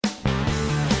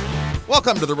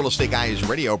Welcome to the Real Estate Guys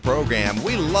radio program.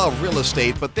 We love real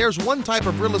estate, but there's one type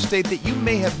of real estate that you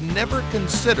may have never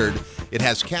considered. It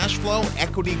has cash flow,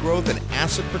 equity growth, and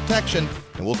asset protection,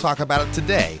 and we'll talk about it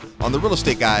today on the Real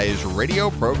Estate Guys radio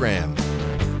program.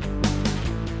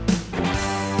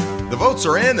 The votes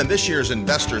are in, and this year's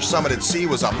Investor Summit at Sea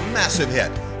was a massive hit.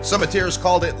 Summiteers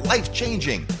called it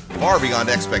life-changing, far beyond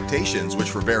expectations,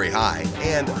 which were very high,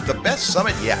 and the best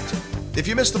summit yet. If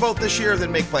you missed the vote this year,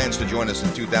 then make plans to join us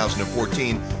in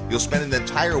 2014. You'll spend an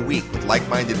entire week with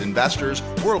like-minded investors,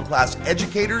 world-class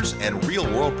educators, and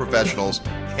real-world professionals,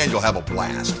 and you'll have a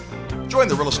blast. Join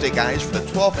the Real Estate Guys for the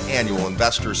 12th Annual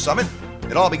Investor Summit.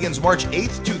 It all begins March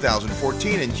 8th,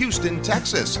 2014 in Houston,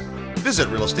 Texas. Visit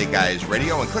Real Estate Guys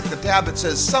Radio and click the tab that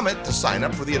says Summit to sign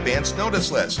up for the advance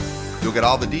notice list. You'll get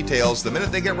all the details the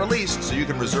minute they get released so you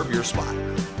can reserve your spot.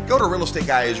 Go to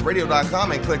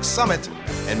realestateguysradio.com and click Summit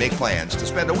and make plans to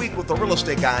spend a week with the Real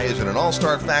Estate Guys and an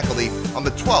all-star faculty on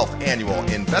the 12th Annual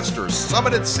Investors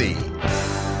Summit at Sea.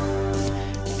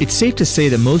 It's safe to say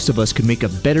that most of us could make a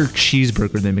better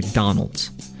cheeseburger than McDonald's.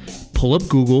 Pull up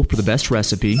Google for the best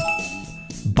recipe,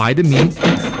 buy the meat,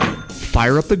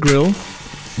 fire up the grill,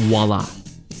 voila.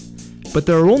 But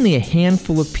there are only a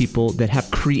handful of people that have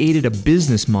created a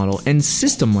business model and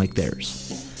system like theirs.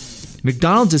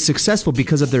 McDonald's is successful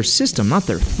because of their system, not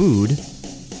their food.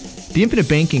 The infinite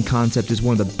banking concept is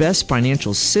one of the best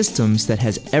financial systems that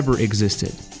has ever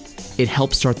existed. It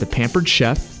helped start the Pampered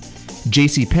Chef,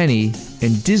 JCPenney,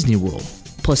 and Disney World,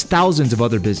 plus thousands of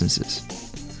other businesses.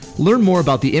 Learn more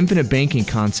about the infinite banking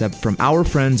concept from our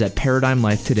friends at Paradigm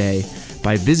Life today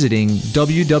by visiting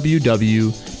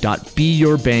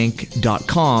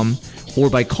www.beyourbank.com or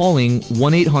by calling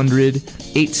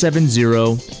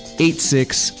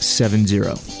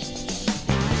 1-800-870-8670.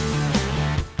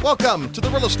 Welcome to the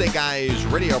Real Estate Guys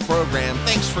radio program.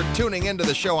 Thanks for tuning into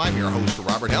the show. I'm your host,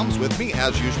 Robert Helms. With me,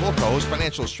 as usual, co-host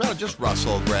financial strategist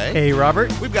Russell Gray. Hey,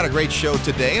 Robert. We've got a great show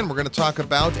today, and we're going to talk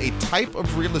about a type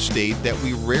of real estate that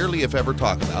we rarely, if ever,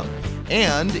 talk about.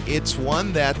 And it's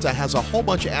one that has a whole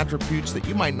bunch of attributes that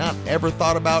you might not ever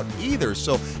thought about either.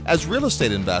 So as real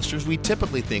estate investors, we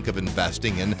typically think of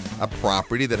investing in a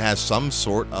property that has some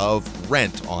sort of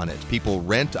rent on it. People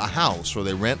rent a house, or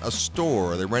they rent a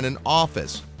store, or they rent an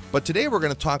office. But today we're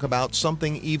going to talk about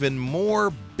something even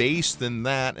more base than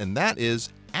that, and that is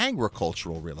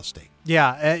agricultural real estate.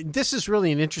 Yeah, this is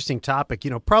really an interesting topic.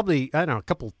 You know, probably,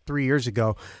 3 years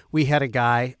ago, we had a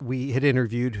guy we had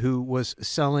interviewed who was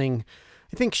selling,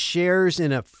 I think, shares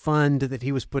in a fund that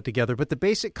he was put together. But the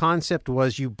basic concept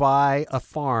was you buy a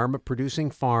farm, a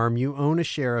producing farm, you own a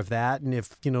share of that. And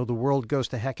if, the world goes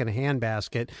to heck in a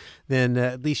handbasket, then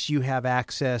at least you have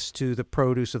access to the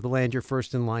produce of the land. You're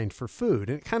first in line for food.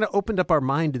 And it kind of opened up our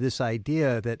mind to this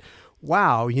idea that,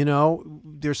 wow,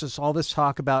 there's all this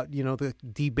talk about, the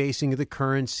debasing of the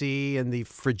currency and the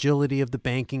fragility of the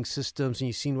banking systems. And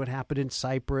you've seen what happened in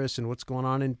Cyprus and what's going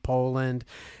on in Poland.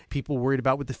 People worried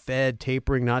about with the Fed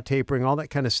tapering, not tapering, all that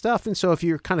kind of stuff. And so if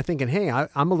you're kind of thinking, hey,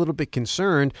 I'm a little bit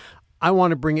concerned, I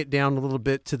want to bring it down a little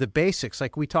bit to the basics.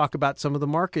 Like we talk about some of the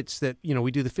markets that,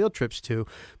 we do the field trips to,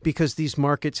 because these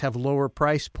markets have lower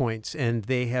price points and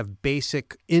they have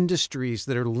basic industries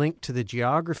that are linked to the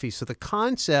geography. So the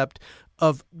concept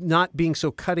of not being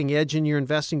so cutting edge in your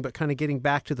investing, but kind of getting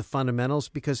back to the fundamentals,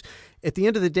 because at the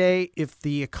end of the day, if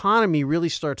the economy really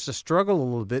starts to struggle a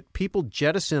little bit, people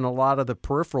jettison a lot of the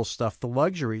peripheral stuff, the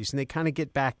luxuries, and they kind of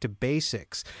get back to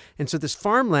basics. And so this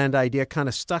farmland idea kind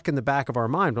of stuck in the back of our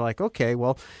mind. We're like, okay,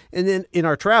 well, and then in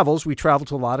our travels, we travel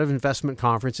to a lot of investment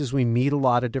conferences. We meet a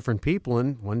lot of different people.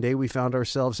 And one day we found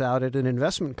ourselves out at an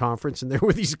investment conference, and there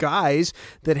were these guys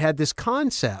that had this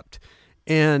concept.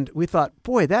 And we thought,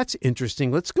 boy, that's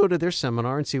interesting. Let's go to their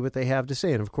seminar and see what they have to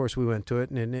say. And, of course, we went to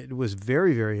it, and it was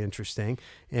very, very interesting.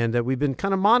 And we've been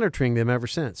kind of monitoring them ever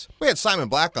since. We had Simon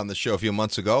Black on the show a few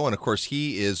months ago, and, of course,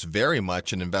 he is very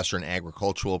much an investor in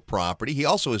agricultural property. He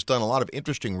also has done a lot of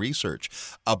interesting research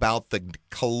about the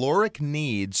caloric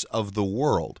needs of the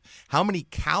world, how many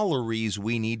calories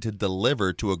we need to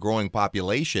deliver to a growing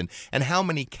population, and how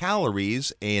many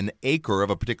calories an acre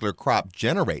of a particular crop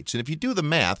generates. And if you do the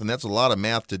math, and that's a lot of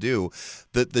math to do,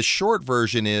 the short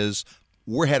version is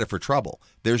we're headed for trouble.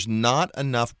 There's not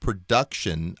enough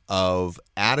production of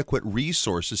adequate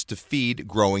resources to feed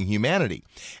growing humanity.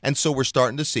 And so we're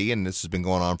starting to see, and this has been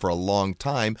going on for a long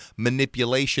time,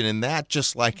 manipulation in that,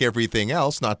 just like everything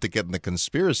else, not to get in the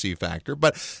conspiracy factor,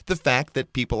 but the fact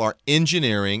that people are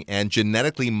engineering and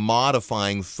genetically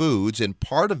modifying foods, and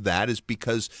part of that is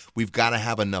because we've got to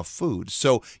have enough food.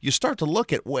 So you start to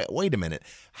look at, wait a minute,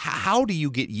 how do you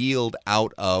get yield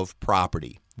out of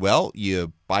property? Well,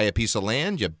 you buy a piece of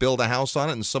land, you build a house on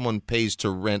it, and someone pays to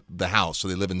rent the house, so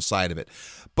they live inside of it.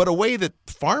 But a way that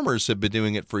farmers have been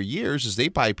doing it for years is they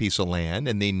buy a piece of land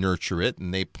and they nurture it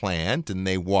and they plant and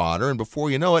they water, and before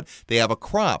you know it, they have a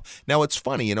crop. Now, it's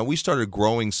funny, we started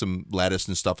growing some lettuce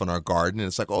and stuff in our garden, and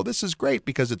it's like, oh, this is great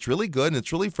because it's really good and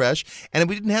it's really fresh, and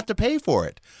we didn't have to pay for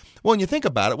it. Well, when you think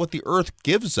about it, what the earth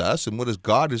gives us and what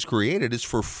God has created is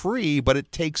for free, but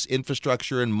it takes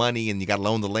infrastructure and money, and you got to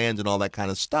loan the land and all that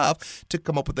kind of stuff to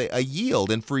come up with a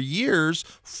yield. And for years,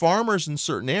 farmers in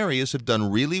certain areas have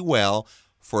done really well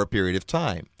for a period of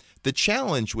time. The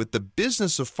challenge with the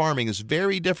business of farming is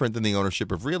very different than the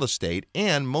ownership of real estate,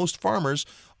 and most farmers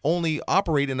only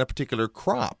operate in a particular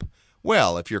crop.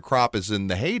 Well, if your crop is in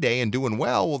the heyday and doing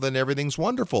well, then everything's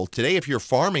wonderful. Today, if you're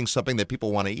farming something that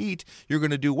people want to eat, you're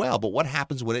going to do well. But what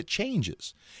happens when it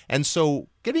changes? And so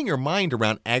getting your mind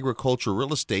around agriculture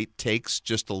real estate takes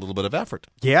just a little bit of effort.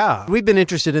 Yeah, we've been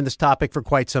interested in this topic for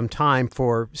quite some time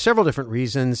for several different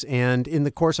reasons. And in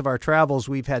the course of our travels,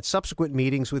 we've had subsequent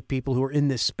meetings with people who are in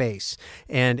this space.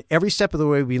 And every step of the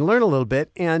way, we learn a little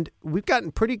bit. And we've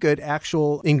gotten pretty good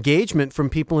actual engagement from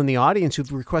people in the audience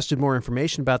who've requested more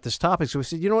information about this topic. So we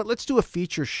said, you know what, let's do a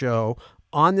feature show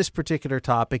on this particular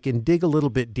topic and dig a little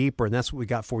bit deeper, and that's what we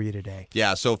got for you today.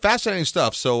 Yeah, so fascinating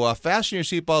stuff. So fasten your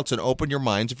seatbelts and open your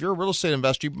minds. If you're a real estate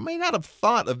investor, you may not have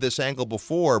thought of this angle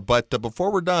before, but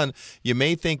before we're done, you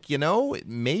may think, it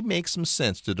may make some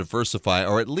sense to diversify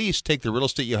or at least take the real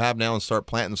estate you have now and start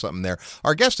planting something there.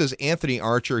 Our guest is Anthony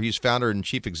Archer. He's founder and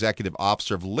chief executive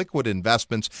officer of Liquid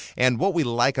Investments, and what we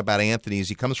like about Anthony is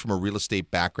he comes from a real estate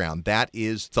background. That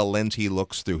is the lens he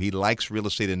looks through. He likes real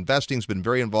estate investing. He's been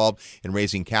very involved in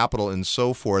raising capital and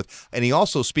so forth. And he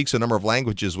also speaks a number of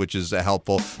languages, which is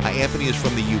helpful. Anthony is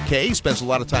from the UK. He spends a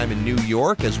lot of time in New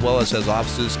York, as well as has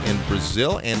offices in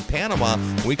Brazil and Panama.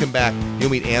 When we come back,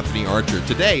 you'll meet Anthony Archer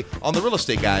today on the Real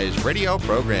Estate Guys radio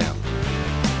program.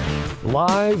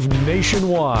 Live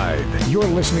nationwide, you're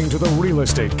listening to the Real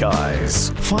Estate Guys.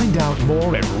 Find out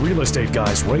more at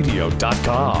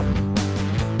realestateguysradio.com.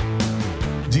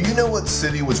 Do you know what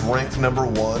city was ranked number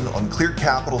 1 on Clear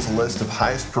Capital's list of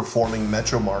highest performing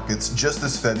metro markets just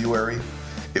this February?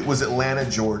 It was Atlanta,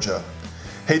 Georgia.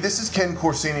 Hey, this is Ken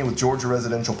Corsini with Georgia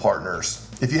Residential Partners.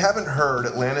 If you haven't heard,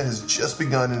 Atlanta has just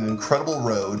begun an incredible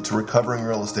road to recovering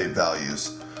real estate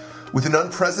values. With an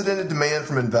unprecedented demand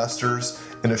from investors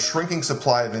and a shrinking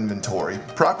supply of inventory,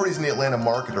 properties in the Atlanta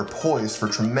market are poised for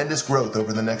tremendous growth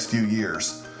over the next few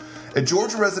years. At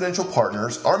Georgia Residential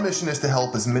Partners, our mission is to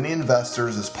help as many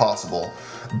investors as possible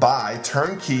buy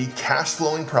turnkey,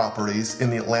 cash-flowing properties in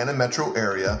the Atlanta metro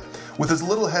area with as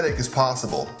little headache as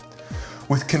possible.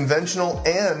 With conventional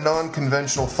and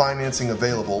non-conventional financing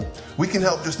available, we can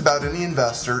help just about any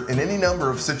investor in any number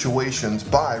of situations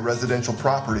buy residential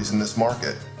properties in this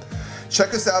market.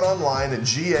 Check us out online at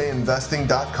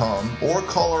gainvesting.com or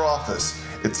call our office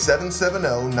at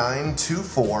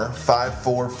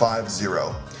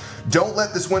 770-924-5450. Don't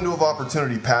let this window of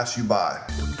opportunity pass you by.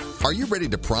 Are you ready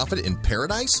to profit in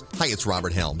paradise? Hi, it's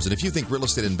Robert Helms, and if you think real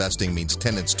estate investing means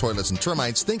tenants, toilets, and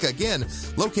termites, think again.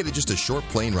 Located just a short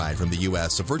plane ride from the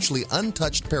U.S., a virtually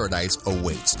untouched paradise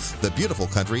awaits, the beautiful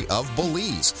country of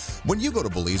Belize. When you go to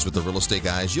Belize with the Real Estate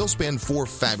Guys, you'll spend 4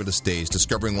 fabulous days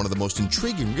discovering one of the most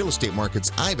intriguing real estate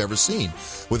markets I've ever seen.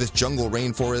 With its jungle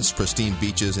rainforests, pristine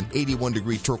beaches, and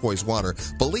 81-degree turquoise water,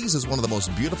 Belize is one of the most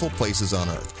beautiful places on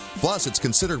earth. Plus, it's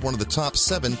considered one of the top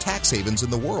 7 tax havens in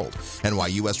the world. And while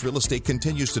U.S. real estate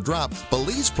continues to drop,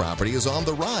 Belize property is on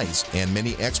the rise, and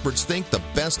many experts think the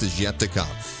best is yet to come.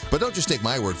 But don't just take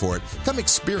my word for it. Come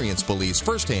experience Belize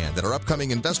firsthand at our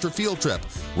upcoming investor field trip.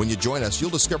 When you join us, you'll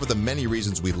discover the many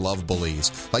reasons we love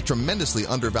Belize, like tremendously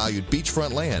undervalued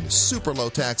beachfront land, super low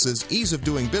taxes, ease of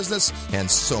doing business, and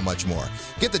so much more.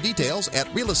 Get the details at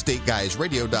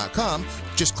realestateguysradio.com.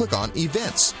 Just click on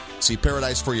events. See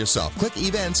paradise for yourself. Click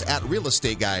events at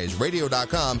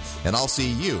realestateguysradio.com, and I'll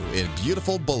see you in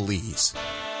beautiful Belize.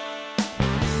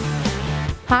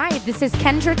 Hi, this is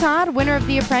Kendra Todd, winner of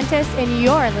The Apprentice, and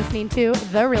you're listening to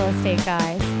The Real Estate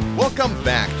Guys. Welcome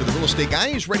back to the Real Estate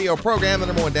Guys radio program, the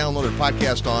number 1 downloaded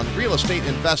podcast on real estate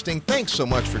investing. Thanks so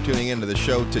much for tuning into the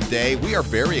show today. We are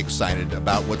very excited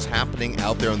about what's happening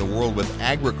out there in the world with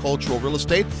agricultural real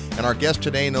estate, and our guest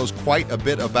today knows quite a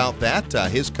bit about that.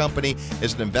 His company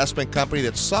is an investment company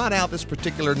that sought out this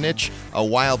particular niche a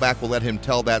while back. We'll let him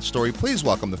tell that story. Please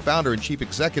welcome the founder and chief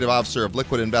executive officer of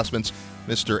Liquid Investments,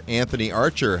 Mr. Anthony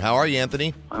Archer. Venture. How are you,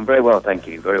 Anthony? I'm very well, thank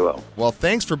you. Very well. Well,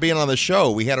 thanks for being on the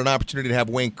show. We had an opportunity to have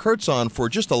Wayne Kurtz on for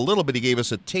just a little bit. He gave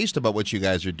us a taste about what you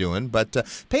guys are doing. But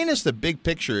paint us the big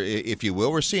picture, if you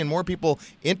will. We're seeing more people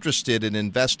interested in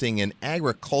investing in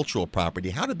agricultural property.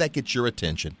 How did that get your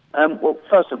attention? Well,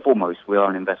 first and foremost, we are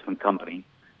an investment company.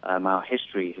 Our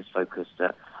history has focused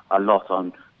a lot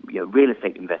on real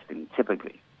estate investing,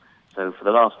 typically. So for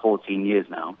the last 14 years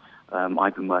now,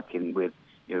 I've been working with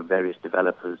various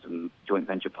developers and joint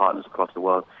venture partners across the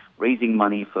world, raising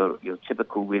money for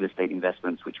typical real estate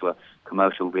investments, which were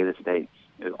commercial real estate,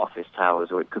 office towers,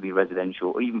 or it could be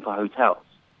residential, or even for hotels.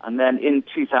 And then in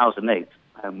 2008,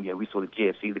 we saw the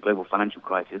GFC, the global financial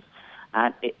crisis,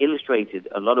 and it illustrated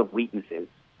a lot of weaknesses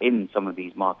in some of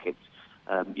these markets.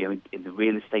 In the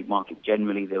real estate market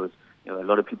generally, there was a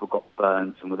lot of people got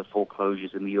burned, some of the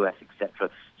foreclosures in the US, etc.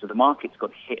 So the markets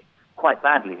got hit quite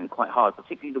badly and quite hard,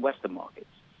 particularly the Western markets.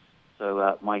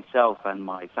 So myself and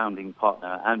my founding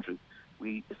partner, Andrew,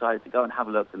 we decided to go and have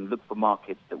a look and look for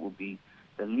markets that will be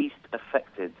the least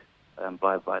affected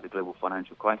by the global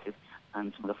financial crisis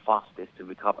and some of the fastest to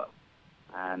recover.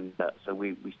 And so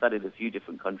we studied a few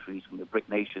different countries from the BRIC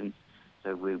nations.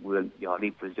 So I'll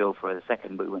leave Brazil for a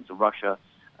second, but we went to Russia,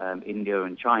 India,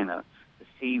 and China to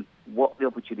see what the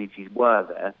opportunities were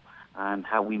there and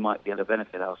how we might be able to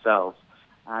benefit ourselves.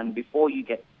 And before you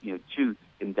get too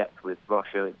in depth with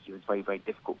Russia, it's very, very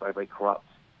difficult, very, very corrupt,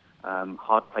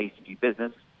 hard place to do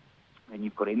business. And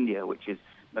you've got India, which is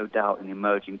no doubt an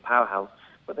emerging powerhouse,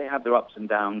 but they have their ups and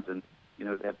downs, and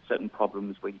they have certain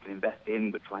problems where you can invest in,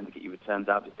 but trying to get your returns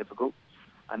out is difficult.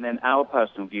 And then our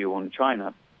personal view on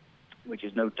China, which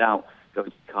is no doubt going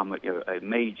to become a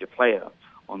major player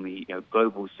on the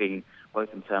global scene,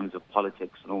 both in terms of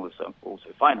politics and also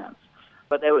finance.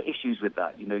 But there were issues with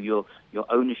that. Your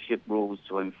ownership rules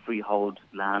to own freehold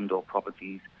land or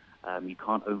properties. You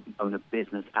can't own a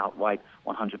business outright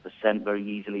 100% very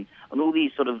easily. And all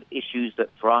these sort of issues that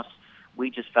for us,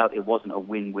 we just felt it wasn't a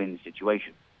win-win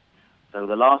situation. So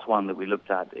the last one that we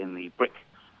looked at in the BRIC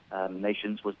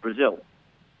nations was Brazil.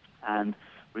 And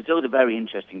Brazil is a very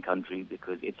interesting country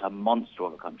because it's a monster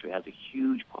of a country. It has a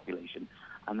huge population,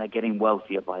 and they're getting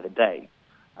wealthier by the day.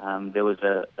 There was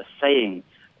a saying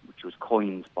which was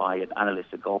coined by an analyst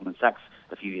at Goldman Sachs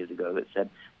a few years ago that said,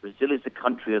 Brazil is the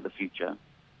country of the future,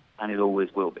 and it always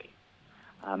will be.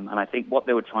 And I think what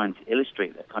they were trying to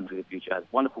illustrate, that country of the future has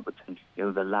wonderful potential.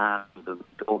 The land, the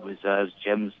gold reserves,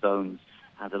 gemstones,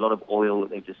 has a lot of oil that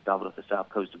they've discovered off the south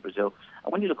coast of Brazil.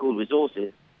 And when you look at all the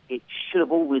resources, it should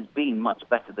have always been much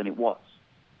better than it was.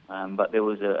 But there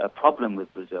was a problem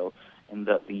with Brazil in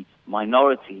that the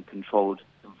minority controlled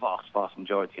the vast, vast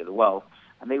majority of the wealth,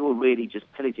 and they were really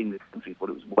just pillaging the country for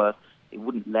what it was worth. They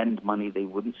wouldn't lend money. They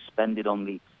wouldn't spend it on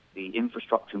the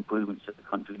infrastructure improvements that the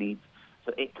country needs.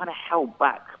 So it kind of held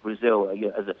back Brazil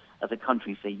as a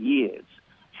country for years,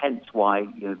 hence why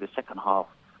the second half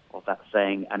of that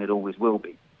saying, and it always will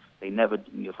be. They never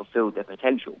fulfilled their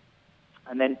potential.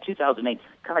 And then 2008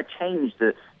 kind of changed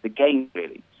the game,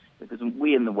 really, because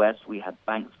we in the West, we had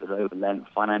banks that overlent,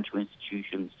 financial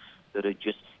institutions that had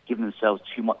just given themselves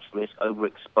too much risk,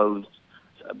 overexposed.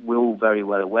 We're all very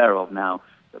well aware of now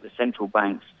that the central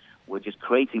banks were just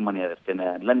creating money out of thin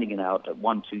air and lending it out at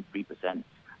 1%, 2%, 3%,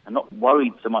 and not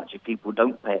worried so much if people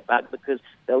don't pay it back because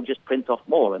they'll just print off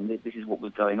more. And this is what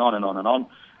was going on and on and on.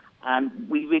 And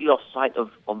we really lost sight of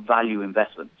value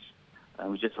investments. It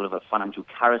was just sort of a financial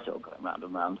carousel going round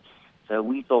and round. So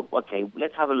we thought, okay,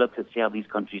 let's have a look and see how these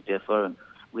countries differ. And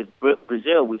with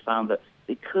Brazil, we found that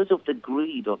because of the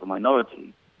greed of the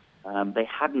minority, they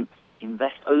hadn't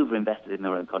over-invested in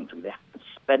their own country. They hadn't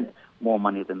spent more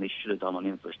money than they should have done on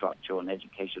infrastructure, on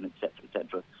education, et cetera, et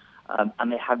cetera.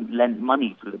 And they hadn't lent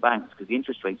money through the banks because the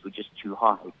interest rates were just too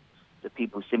high that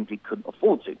people simply couldn't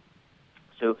afford to.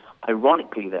 So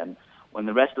ironically then, when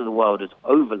the rest of the world has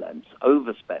overlent,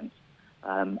 overspent,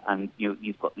 and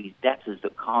you've got these debtors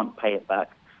that can't pay it back,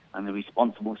 and the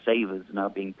responsible savers are now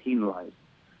being penalized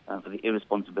for the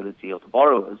irresponsibility of the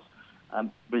borrowers,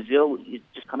 Brazil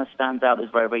just kind of stands out as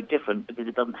very, very different because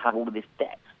it doesn't have all of this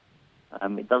debt.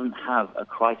 It doesn't have a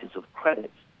crisis of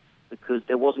credit because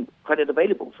there wasn't credit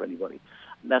available for anybody.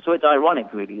 Now, so it's ironic,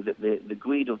 really, that the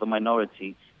greed of the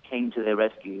minority came to their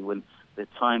rescue when the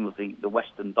time of the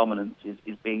Western dominance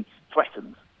is being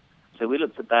threatened. So we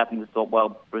looked at that and we thought,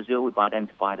 well, Brazil we've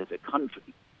identified as a country.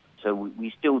 So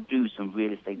we still do some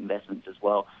real estate investments as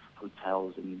well,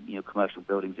 hotels and commercial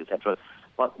buildings, etc.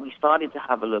 But we started to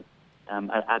have a look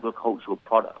at agricultural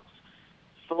products.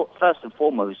 First and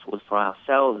foremost was for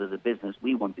ourselves as a business,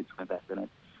 we wanted to invest in it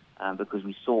because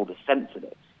we saw the sense in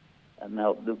it. And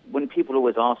now, when people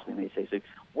always ask me, they say, so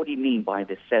what do you mean by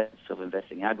this sense of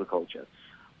investing in agriculture?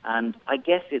 And I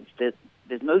guess it's that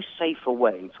there's no safer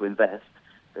way to invest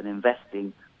than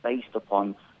investing based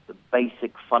upon the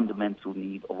basic fundamental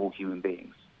need of all human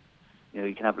beings.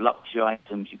 You can have luxury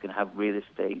items, you can have real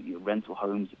estate, rental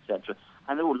homes, etc.,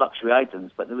 and they're all luxury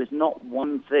items, but there is not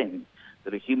one thing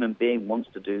that a human being wants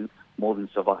to do more than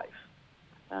survive.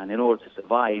 And in order to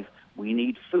survive, we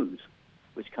need food,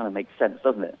 which kind of makes sense,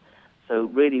 doesn't it? So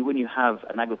really, when you have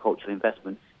an agricultural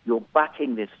investment, you're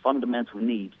backing this fundamental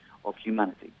need of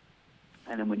humanity.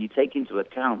 And then when you take into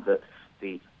account that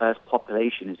the Earth's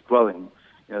population is growing,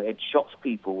 it shocks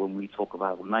people when we talk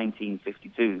about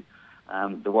 1952,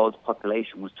 the world's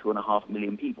population was 2.5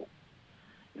 million people.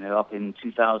 Up in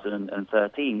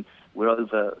 2013, we're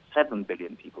over 7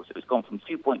 billion people. So it's gone from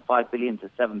 2.5 billion to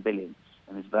 7 billion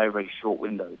in this very, very short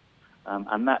window.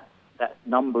 And that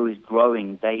number is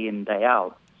growing day in, day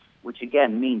out, which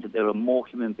again means that there are more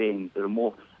human beings, there are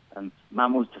more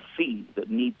mammals to feed that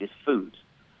need this food.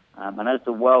 And as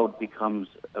the world becomes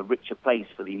a richer place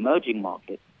for the emerging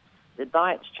markets, their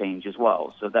diets change as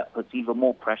well. So that puts even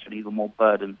more pressure, even more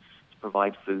burden to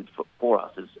provide food for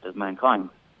us as mankind.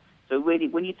 So really,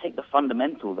 when you take the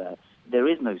fundamental there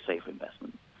is no safer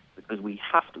investment because we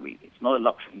have to eat. It's not a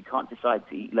luxury. You can't decide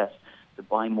to eat less to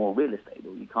buy more real estate,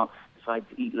 or you can't decide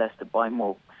to eat less to buy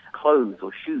more clothes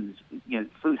or shoes.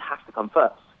 Food has to come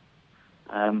first.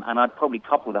 And I'd probably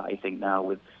couple that, I think, now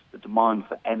with the demand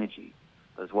for energy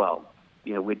as well.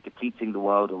 We're depleting the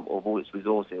world of all its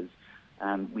resources,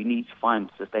 and we need to find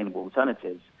sustainable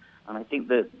alternatives. And I think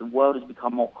that the world has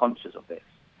become more conscious of this.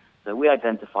 So we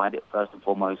identified it first and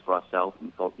foremost for ourselves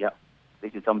and thought,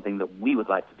 this is something that we would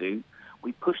like to do.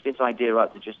 We pushed this idea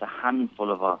out to just a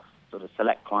handful of our sort of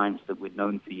select clients that we'd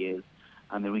known for years,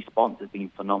 and the response has been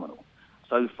phenomenal.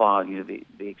 So far, the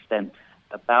extent,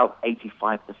 about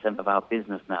 85% of our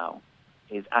business now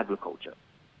is agriculture.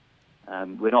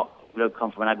 We don't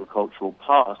come from an agricultural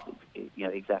past,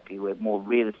 exactly. We're more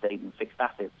real estate and fixed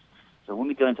assets. So when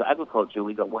we go into agriculture,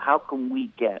 we go, well, how can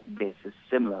we get this as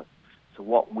similar to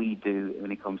what we do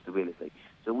when it comes to real estate?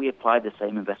 So we apply the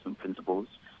same investment principles.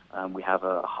 We have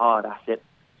a hard asset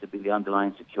to be the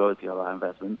underlying security of our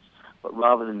investments. But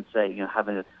rather than say,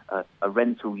 having a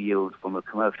rental yield from a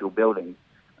commercial building,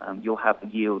 you'll have the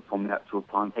yield from the actual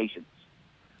plantations.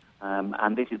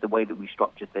 And this is the way that we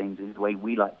structure things. This is the way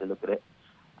we like to look at it.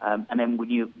 And then when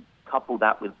you couple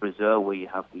that with Brazil, where you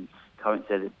have the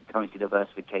currency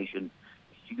diversification,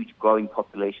 huge growing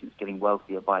population that's getting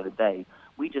wealthier by the day,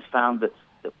 we just found that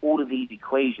all of these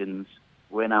equations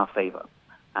were in our favor.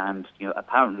 And,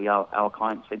 apparently our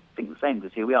clients think the same,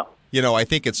 because here we are. I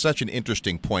think it's such an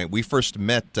interesting point. We first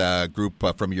met a group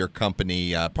from your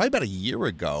company probably about a year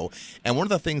ago, and one of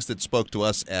the things that spoke to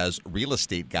us as real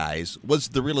estate guys was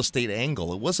the real estate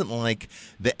angle. It wasn't like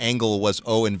the angle was,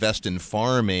 invest in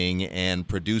farming and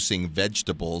producing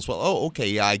vegetables. Well,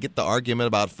 okay, I get the argument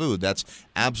about food. That's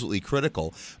absolutely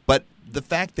critical. But the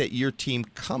fact that your team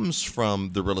comes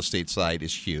from the real estate side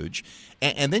is huge.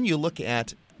 And then you look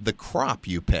at the crop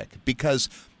you pick, because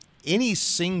any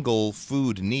single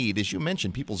food need, as you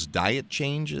mentioned, people's diet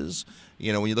changes.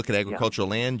 When you look at agricultural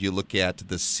land, you look at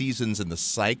the seasons and the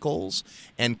cycles,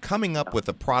 and coming up with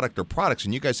a product or products,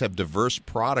 and you guys have diverse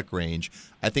product range,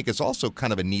 I think is also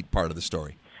kind of a neat part of the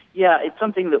story. Yeah, it's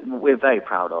something that we're very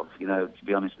proud of, to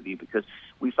be honest with you, because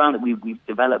we found that we've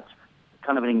developed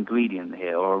kind of an ingredient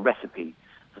here, or a recipe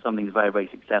for something that's very, very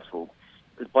successful.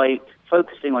 Because by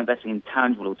focusing on investing in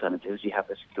tangible alternatives, you have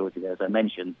the security there, as I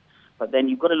mentioned, but then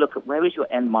you've got to look at where is your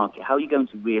end market, how are you going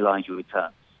to realize your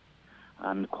returns?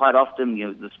 And quite often,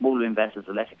 the smaller investors,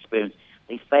 the less experienced,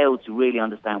 they fail to really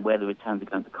understand where the returns are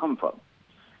going to come from.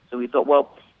 So we thought,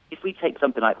 well, if we take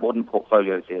something like modern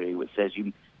portfolio theory, which says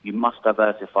you must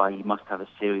diversify, you must have a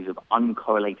series of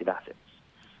uncorrelated assets.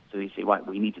 So you say, right,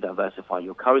 well, you need to diversify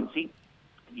your currency,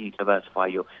 you need to diversify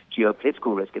your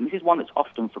geopolitical risk, and this is one that's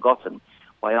often forgotten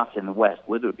by us in the West,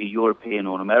 whether it be European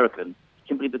or American,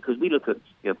 simply because we look at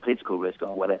political risk,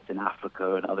 or whether it's in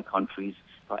Africa and other countries,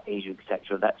 like Asia,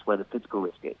 etc. That's where the political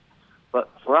risk is. But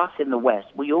for us in the West,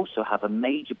 we also have a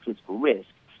major political risk,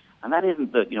 and that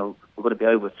isn't that we're going to be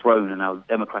overthrown and our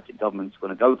democratic government's going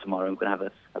to go tomorrow and we're going to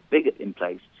have a bigot in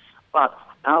place. But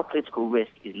our political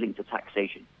risk is linked to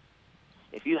taxation.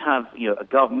 If you have a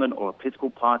government or a political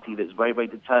party that's very, very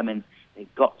determined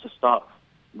they've got to start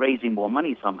raising more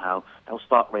money somehow, they'll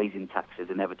start raising taxes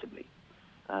inevitably.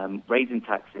 Raising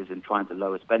taxes and trying to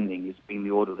lower spending has been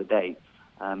the order of the day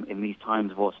in these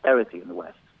times of austerity in the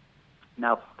West.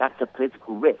 Now, that's a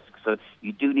political risk, so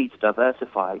you do need to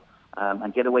diversify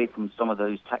and get away from some of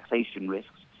those taxation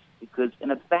risks Because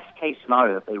in a best-case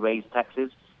scenario, if they raise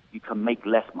taxes, you can make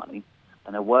less money.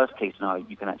 In a worst-case scenario,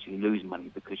 you can actually lose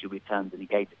money because your returns are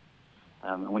negated.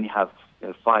 And when you have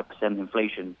 5%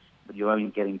 inflation, but you're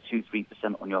only getting 2-3%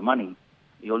 on your money,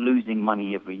 you're losing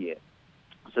money every year.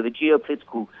 So the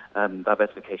geopolitical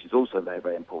diversification is also very,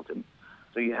 very important.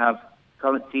 So you have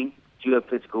currency,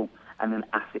 geopolitical, and then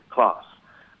asset class.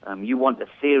 You want a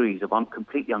series of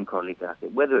completely uncorrelated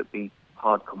assets, whether it be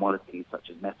hard commodities such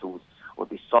as metals, or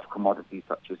be soft commodities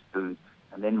such as food,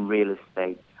 and then real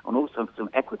estate, and also some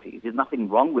equities. There's nothing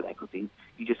wrong with equities.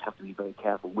 You just have to be very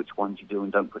careful which ones you do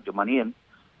and don't put your money in,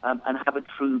 and have a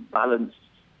true balanced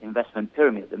investment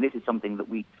pyramid. And this is something that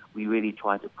we really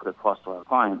try to put across to our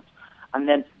clients. And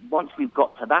then once we've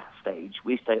got to that stage,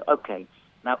 we say, okay,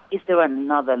 now is there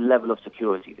another level of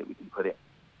security that we can put in?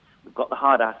 We've got the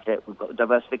hard asset, we've got the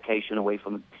diversification away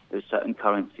from certain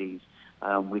currencies,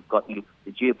 we've got the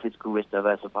geopolitical risk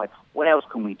diversified. What else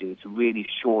can we do to really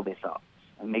shore this up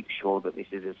and make sure that this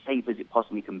is as safe as it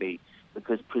possibly can be?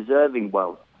 Because preserving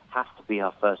wealth has to be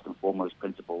our first and foremost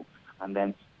principle, and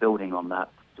then building on that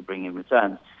to bring in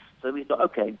returns. So we thought,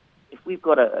 okay, if we've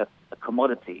got a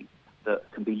commodity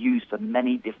that can be used for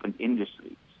many different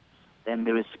industries, then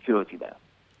there is security there.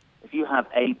 If you have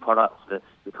a product that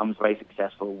becomes very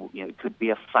successful, it could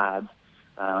be a fad,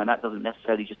 and that doesn't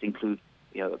necessarily just include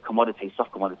a commodity,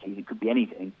 soft commodities. It could be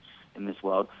anything in this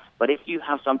world. But if you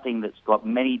have something that's got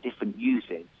many different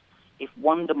uses, if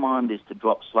one demand is to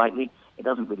drop slightly, it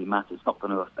doesn't really matter. It's not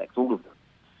going to affect all of them.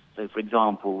 So, for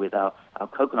example, with our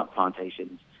coconut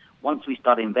plantations, once we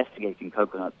started investigating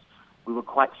coconuts, we were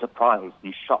quite surprised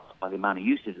and shocked by the amount of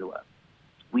uses there were.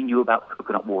 We knew about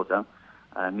coconut water.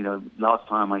 Last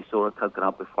time I saw a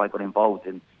coconut before I got involved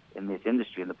in this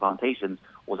industry, in the plantations,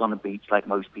 was on a beach like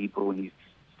most people, and you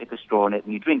stick a straw in it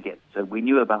and you drink it. So we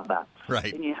knew about that.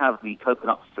 Right. Then you have the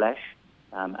coconut flesh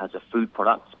as a food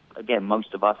product. Again,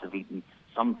 most of us have eaten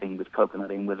something with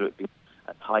coconut in, whether it be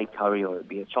a Thai curry or it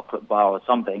be a chocolate bar or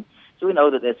something. So we know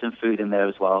that there's some food in there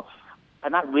as well.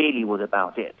 And that really was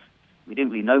about it. We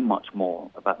didn't really know much more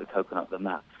about the coconut than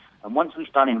that. And once we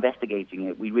started investigating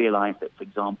it, we realized that, for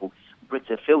example,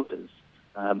 Brita filters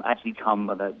actually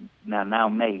now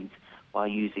made by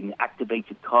using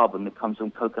activated carbon that comes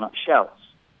from coconut shells.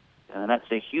 And that's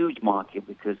a huge market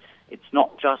because it's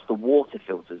not just the water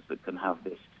filters that can have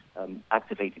this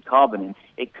activated carbon in.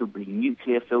 It could be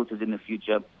nuclear filters in the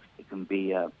future. It can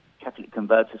be catalytic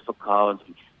converters for cars,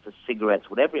 for cigarettes,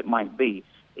 whatever it might be.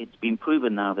 It's been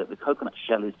proven now that the coconut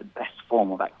shell is the best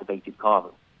form of activated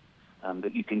carbon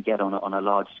that you can get on a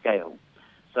large scale.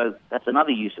 So that's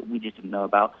another use that we just didn't know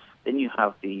about. Then you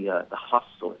have the husk,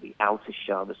 or the outer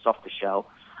shell, the softer shell,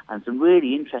 and some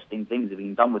really interesting things are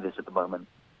being done with this at the moment.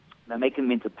 They're making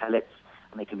them into pellets,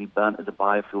 and they can be burnt as a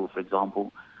biofuel, for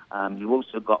example. You've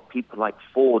also got people like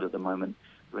Ford at the moment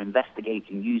who are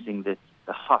investigating using the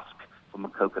husk from a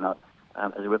coconut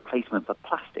as a replacement for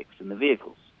plastics in the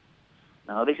vehicles.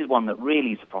 Now, this is one that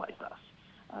really surprised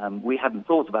us. We hadn't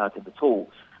thought about it at all.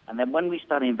 And then when we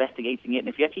started investigating it, and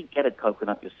if you actually get a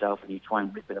coconut yourself and you try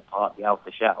and rip it apart, the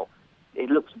outer shell, it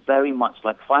looks very much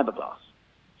like fiberglass.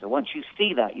 So once you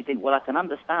see that, you think, well, I can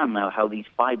understand now how these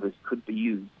fibers could be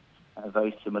used in a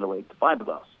very similar way to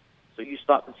fiberglass. So you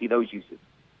start to see those uses.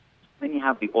 Then you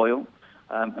have the oil,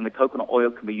 and the coconut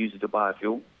oil can be used as a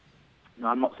biofuel. Now,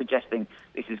 I'm not suggesting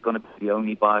this is going to be the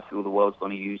only biofuel the world's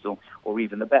going to use, or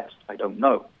even the best. I don't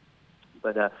know.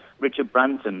 But Richard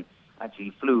Branson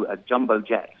actually flew a jumbo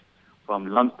jet from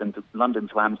London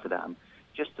to Amsterdam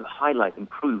just to highlight and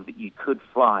prove that you could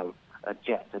fly a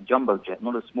jumbo jet,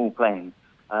 not a small plane,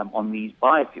 on these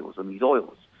biofuels, on these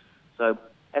oils. So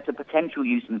that's a potential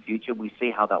use in the future. We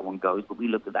see how that one goes, but we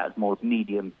look at that as more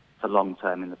medium to long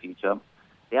term in the future.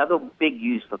 The other big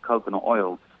use for coconut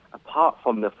oil, apart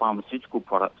from the pharmaceutical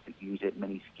products that use it,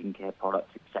 many skincare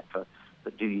products, etc.,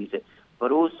 that do use it,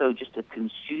 but also just to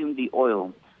consume the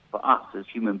oil for us as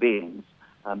human beings.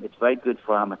 It's very good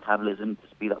for our metabolism, to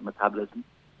speed up metabolism.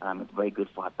 It's very good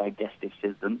for our digestive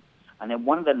system. And then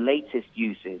one of the latest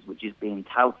uses, which is being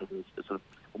touted as sort of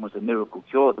almost a miracle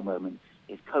cure at the moment,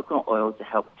 is coconut oil to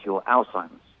help cure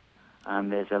Alzheimer's.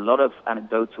 And there's a lot of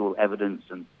anecdotal evidence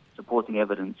and supporting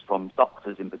evidence from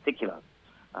doctors in particular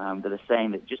that are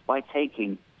saying that just by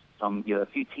taking a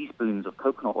few teaspoons of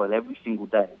coconut oil every single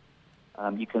day,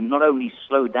 you can not only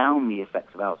slow down the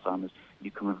effects of Alzheimer's,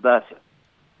 you can reverse it.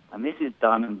 And this is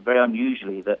done very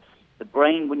unusually, that the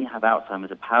brain, when you have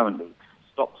Alzheimer's, apparently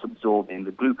stops absorbing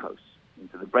the glucose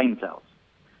into the brain cells.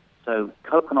 So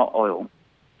coconut oil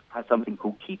has something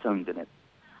called ketones in it,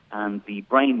 and the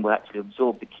brain will actually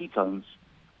absorb the ketones,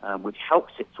 which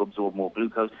helps it to absorb more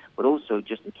glucose, but also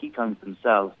just the ketones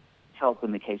themselves help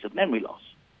in the case of memory loss.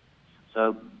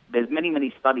 So there's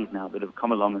many studies now that have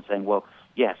come along and saying, well,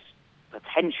 yes,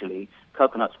 potentially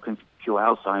coconuts can cure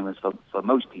Alzheimer's for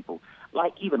most people.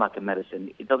 Even like a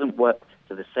medicine, it doesn't work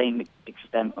to the same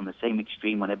extent on the same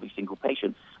extreme on every single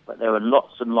patient, but there are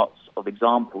lots and lots of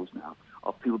examples now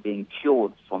of people being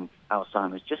cured from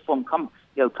Alzheimer's just from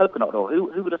coconut oil.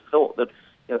 Who would have thought that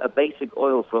a basic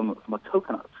oil from a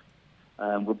coconut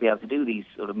would be able to do these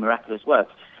sort of miraculous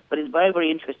works? But it's very,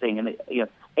 very interesting, and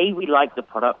we like the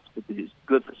product because it's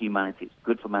good for humanity, it's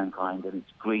good for mankind, and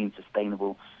it's green,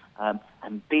 sustainable.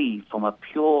 And B, from a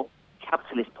pure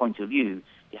capitalist point of view,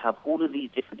 you have all of these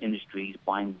different industries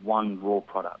buying one raw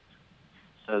product.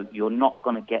 So you're not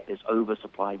going to get this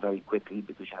oversupply very quickly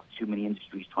because you have too many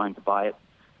industries trying to buy it.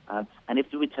 And if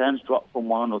the returns drop from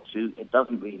 1 or 2, it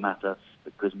doesn't really matter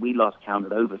because we last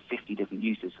counted over 50 different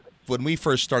uses of it. When we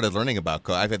first started learning about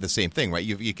coconut, I've had the same thing, right?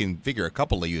 You can figure a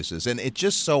couple of uses. And it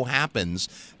just so happens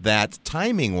that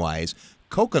timing-wise,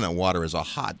 coconut water is a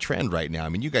hot trend right now. I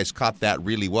mean, you guys caught that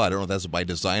really well. I don't know if that's by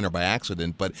design or by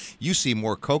accident, but you see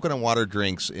more coconut water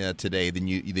drinks today than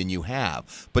you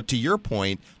have. But to your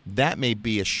point, that may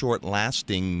be a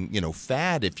short-lasting,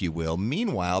 fad, if you will.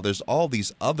 Meanwhile, there's all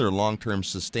these other long-term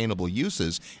sustainable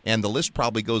uses, and the list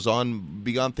probably goes on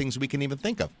beyond things we can even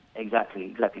think of.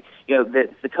 Exactly.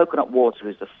 The coconut water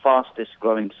is the fastest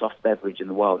growing soft beverage in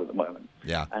the world at the moment.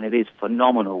 Yeah. And it is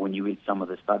phenomenal when you read some of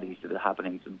the studies that are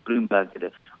happening. So Bloomberg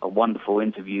did a wonderful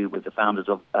interview with the founders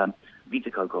of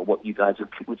Vita Coco, what you guys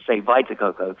would say Vita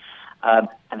Coco,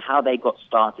 and how they got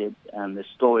started and the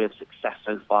story of success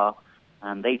so far.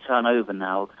 And they turn over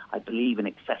now, I believe, in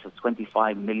excess of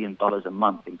 $25 million a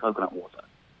month in coconut water.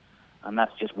 And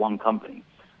that's just one company.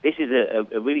 This is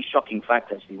a really shocking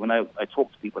fact, actually. When I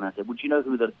talk to people and I say, would you know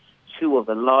who the two of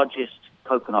the largest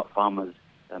coconut farmers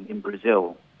in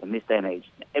Brazil in this day and age?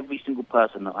 Every single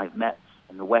person that I've met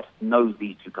in the West knows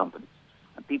these two companies.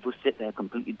 And people sit there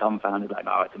completely dumbfounded, like,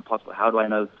 oh, it's impossible. How do I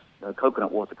know a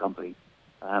coconut water company?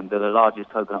 They're the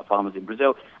largest coconut farmers in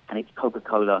Brazil, and it's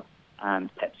Coca-Cola and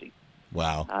Pepsi.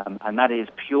 Wow. And that is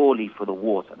purely for the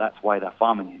water. That's why they're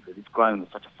farming it, because it's growing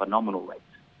at such a phenomenal rate.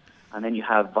 And then you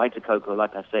have Vita Coco,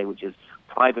 like I say, which is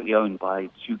privately owned by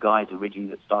two guys originally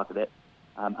that started it.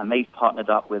 And they've partnered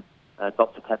up with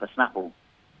Dr. Pepper Snapple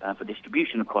for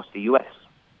distribution across the U.S.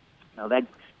 Now, they're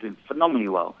doing phenomenally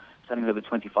well, selling over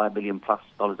 $25 billion plus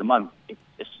a month. It's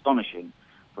astonishing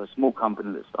for a small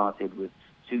company that started with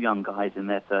two young guys in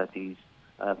their 30s.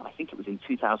 I think it was in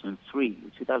 2003 or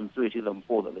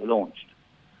 2004 that they launched.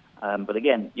 But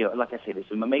again, like I say, there's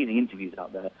some amazing interviews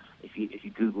out there. If you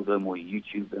Google them or you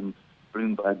YouTube them,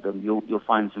 Bloomberg them, you'll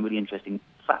find some really interesting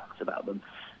facts about them.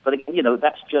 But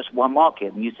that's just one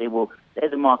market, and you say, well,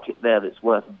 there's a market there that's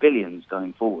worth billions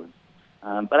going forward.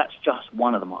 But that's just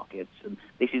one of the markets, and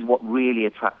this is what really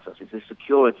attracts us. It's the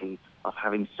security of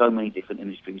having so many different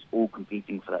industries all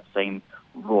competing for that same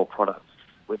raw product,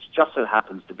 which just so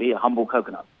happens to be a humble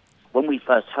coconut. When we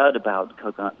first heard about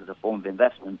coconuts as a form of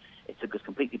investment, it took us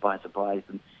completely by surprise,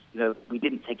 and we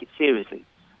didn't take it seriously.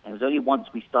 And it was only once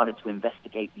we started to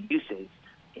investigate the uses,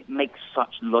 it makes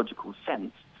such logical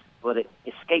sense. But it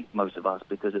escaped most of us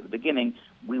because at the beginning,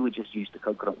 we were just used to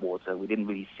coconut water. We didn't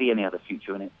really see any other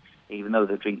future in it. Even though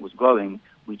the drink was growing,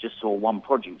 we just saw one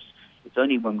produce. It's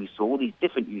only when we saw all these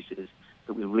different uses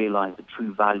that we realized the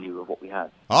true value of what we had.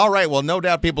 All right. Well, no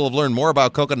doubt people have learned more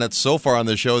about coconuts so far on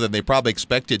the show than they probably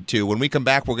expected to. When we come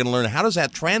back, we're going to learn how does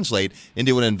that translate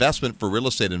into an investment for real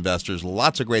estate investors.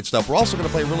 Lots of great stuff. We're also going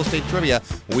to play real estate trivia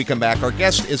when we come back. Our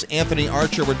guest is Anthony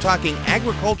Archer. We're talking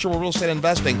agricultural real estate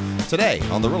investing today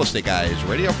on the Real Estate Guys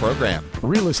radio program.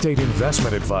 Real estate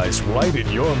investment advice right in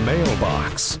your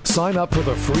mailbox. Sign up for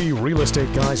the free Real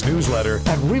Estate Guys newsletter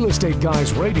at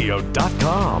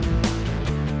realestateguysradio.com.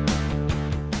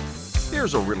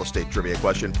 Here's a real estate trivia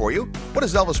question for you. What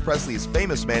does Elvis Presley's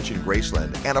famous mansion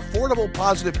Graceland and affordable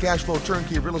positive cash flow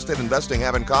turnkey real estate investing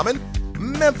have in common?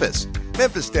 Memphis.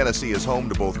 Memphis, Tennessee is home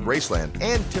to both Graceland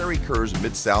and Terry Kerr's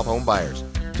Mid-South home buyers.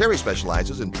 Terry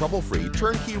specializes in trouble-free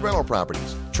turnkey rental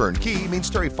properties. Turnkey means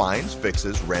Terry finds,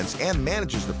 fixes, rents, and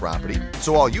manages the property,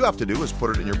 so all you have to do is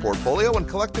put it in your portfolio and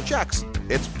collect the checks.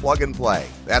 It's plug and play.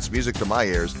 That's music to my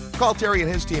ears. Call Terry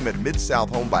and his team at Mid-South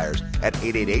Home Buyers at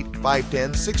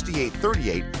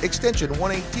 888-510-6838, extension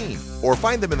 118, or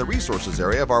find them in the resources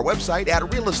area of our website at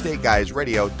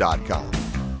realestateguysradio.com.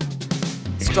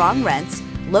 Strong rents,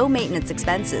 low maintenance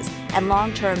expenses, and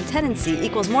long-term tenancy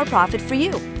equals more profit for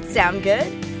you. Sound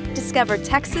good? Discover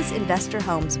Texas Investor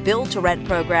Home's Build to Rent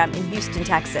program in Houston,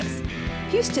 Texas.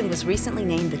 Houston was recently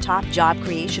named the top job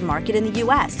creation market in the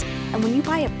U.S. And when you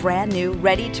buy a brand new,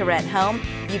 ready-to-rent home,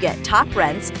 you get top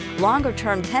rents,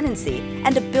 longer-term tenancy,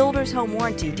 and a builder's home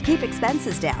warranty to keep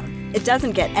expenses down. It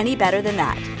doesn't get any better than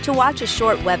that. To watch a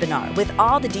short webinar with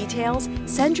all the details,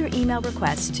 send your email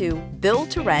request to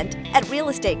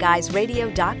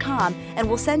buildtorent@realestateguysradio.com and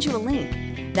we'll send you a link.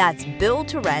 That's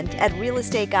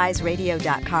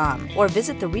buildtorent@realestateguysradio.com or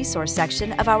visit the resource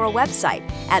section of our website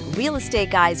at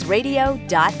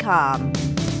realestateguysradio.com.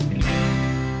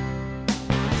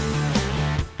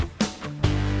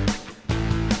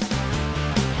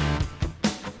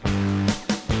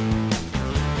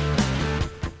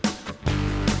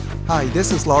 Hi,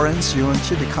 this is Lawrence Yun,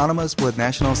 Chief Economist with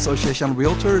National Association of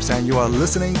Realtors, and you are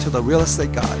listening to The Real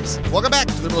Estate Guys. Welcome back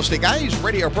to the Real Estate Guys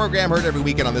radio program, heard every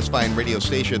weekend on this fine radio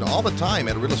station, all the time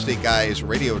at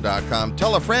realestateguysradio.com.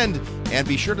 Tell a friend, and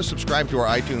be sure to subscribe to our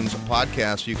iTunes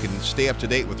podcast so you can stay up to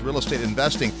date with real estate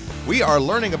investing. We are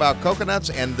learning about coconuts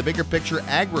and the bigger picture,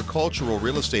 agricultural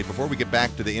real estate. Before we get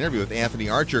back to the interview with Anthony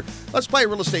Archer, let's play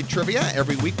real estate trivia.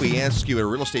 Every week we ask you a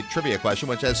real estate trivia question,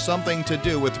 which has something to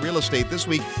do with real estate. This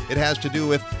week it has to do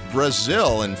with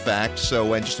Brazil, in fact.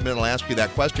 So in just a minute, I'll ask you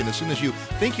that question. As soon as you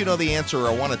think you know the answer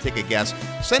or want to take a guess,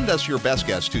 send us your best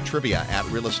guess to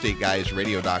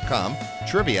trivia@realestateguysradio.com.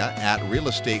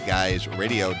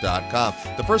 Trivia@realestateguysradio.com.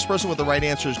 The first person with the right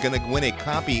answer is going to win a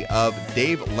copy of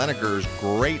Dave Lenager's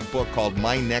great book called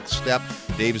My Next Step.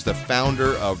 Dave is the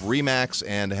founder of RE/MAX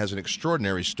and has an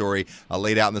extraordinary story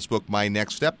laid out in this book, My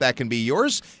Next Step. That can be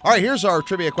yours. All right, here's our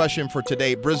trivia question for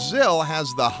today. Brazil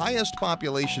has the highest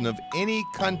population of any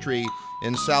country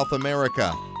in South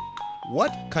America.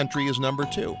 What country is number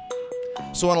 2?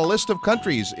 So on a list of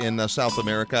countries in South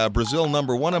America, Brazil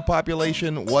number 1 in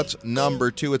population. What's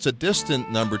number 2? It's a distant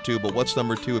number 2, but what's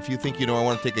number 2? If you think you know, I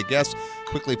want to take a guess,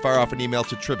 quickly fire off an email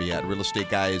to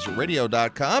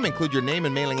trivia@realestateguysradio.com. Include your name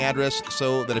and mailing address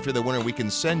so that if you're the winner, we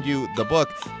can send you the book.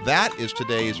 That is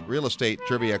today's real estate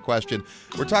trivia question.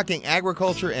 We're talking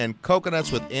agriculture and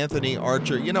coconuts with Anthony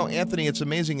Archer. You know, Anthony, it's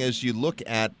amazing as you look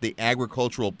at the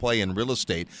agricultural play in real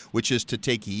estate, which is to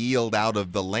take yield out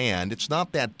of the land. It's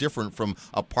not that different from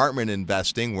apartment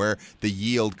investing where the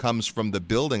yield comes from the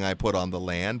building I put on the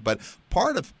land. But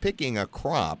part of picking a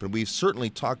crop, and we've certainly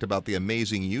talked about the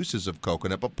amazing uses of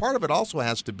coconut, but part of it also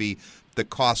has to be the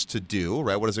cost to do,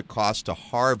 right? What does it cost to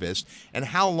harvest and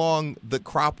how long the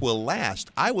crop will last?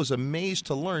 I was amazed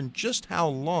to learn just how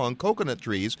long coconut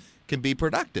trees can be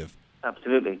productive.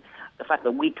 Absolutely. The fact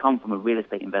that we come from a real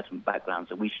estate investment background,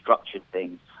 so we structured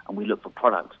things and we look for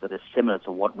products that are similar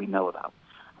to what we know about.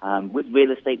 With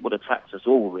real estate, what attracts us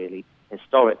all really,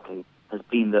 historically, has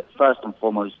been that first and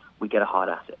foremost, we get a hard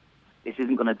asset. This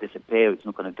isn't going to disappear. It's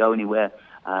not going to go anywhere.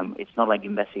 It's not like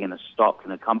investing in a stock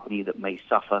in a company that may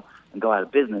suffer and go out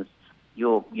of business.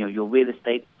 Your real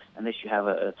estate, unless you have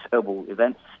a terrible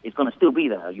event, it's going to still be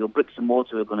there. Your bricks and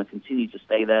mortar are going to continue to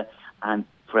stay there and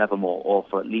forevermore, or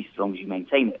for at least as long as you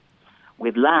maintain it.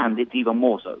 With land, it's even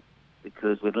more so,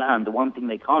 because with land, the one thing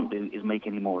they can't do is make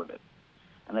any more of it,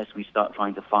 unless we start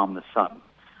trying to farm the sun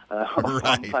or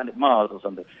on planet Mars or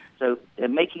something. So they're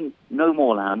making no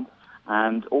more land.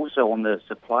 And also on the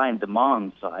supply and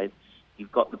demand side,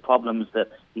 you've got the problems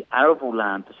that the arable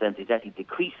land percentage is actually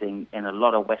decreasing in a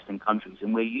lot of Western countries.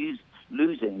 And we're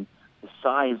losing the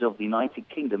size of the United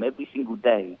Kingdom every single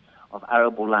day of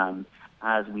arable land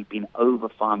as we've been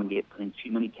over-farming it, putting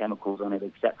too many chemicals on it,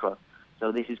 etc.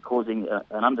 So this is causing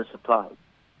an undersupply.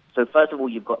 So first of all,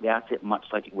 you've got the asset, much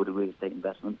like you would a real estate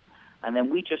investment. And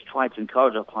then we just try to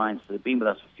encourage our clients that have been with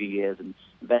us for a few years and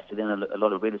invested in a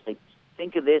lot of real estate.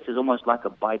 Think of this as almost like a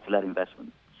buy-to-let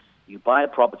investment. You buy a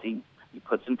property, you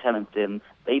put some tenants in,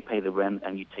 they pay the rent,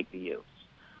 and you take the yields.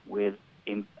 With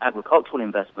agricultural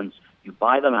investments, you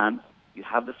buy the land, you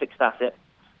have the fixed asset,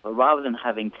 but rather than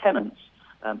having tenants,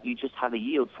 you just have a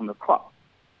yield from the crop.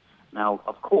 Now,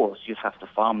 of course, you have to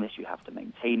farm this, you have to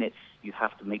maintain it, you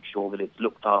have to make sure that it's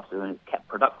looked after and it's kept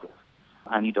productive,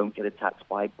 and you don't get attacked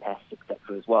by pests,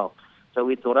 etc. as well. So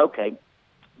we thought, okay,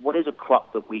 what is a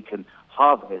crop that we can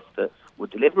harvest that will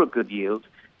deliver a good yield,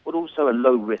 but also a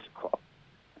low-risk crop?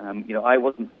 I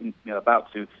wasn't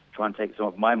about to try and take some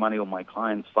of my money or my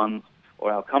clients' funds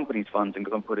or our company's funds and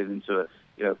go and put it into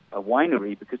a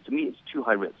winery, because to me it's too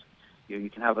high risk. You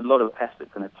can have a lot of pests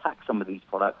that can attack some of these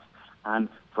products. And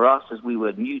for us, as we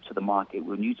were new to the market,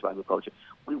 we were new to agriculture,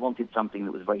 we wanted something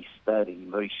that was very sturdy,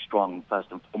 very strong,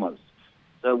 first and foremost.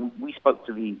 So we spoke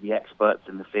to the experts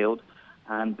in the field,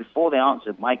 and before they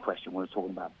answered my question, when we were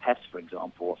talking about pests, for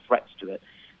example, or threats to it,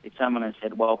 they turned around and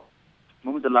said, well,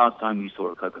 when was the last time you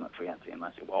saw a coconut tree, Anthony? And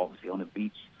I said, well, obviously on a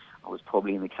beach. I was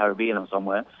probably in the Caribbean or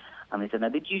somewhere. And they said, now,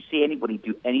 did you see anybody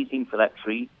do anything for that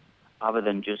tree other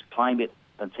than just climb it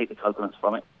and take the coconuts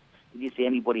from it? Did you see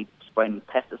anybody spraying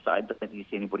pesticides? Did you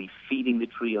see anybody feeding the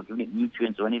tree or giving it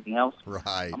nutrients or anything else?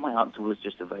 Right. And my answer was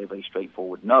just a very, very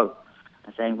straightforward no.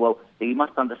 And saying, well, you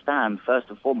must understand, first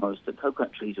and foremost, that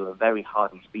coconut trees are a very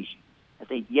hardy species. I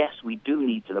say, yes, we do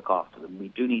need to look after them. We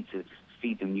do need to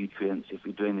feed them nutrients if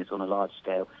we're doing this on a large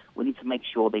scale. We need to make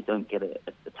sure they don't get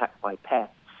attacked by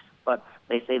pests. But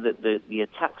they say that the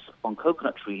attacks on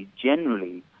coconut trees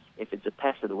generally, if it's a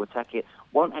pest that will attack it,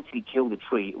 won't actually kill the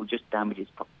tree. It will just damage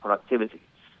its productivity.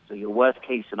 So your worst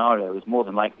case scenario is more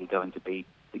than likely going to be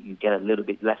that you get a little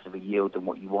bit less of a yield than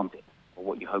what you wanted or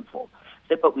what you hope for.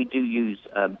 So, but we do use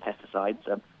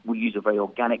pesticides. We use a very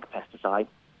organic pesticide.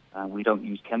 We don't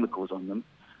use chemicals on them.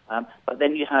 But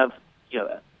then you have,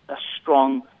 a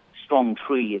strong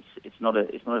tree. It's not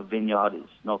a vineyard. It's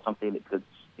not something that could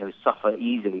suffer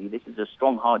easily. This is a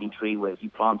strong, hardy tree where if you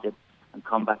plant it and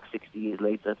come back 60 years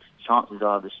later, chances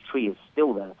are this tree is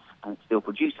still there and it's still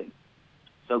producing.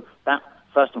 So that,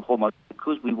 first and foremost,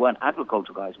 because we weren't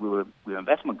agricultural guys, we were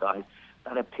investment guys,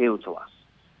 that appealed to us.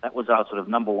 That was our sort of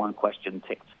number one question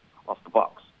ticked off the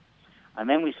box. And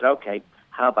then we said, okay,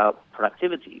 how about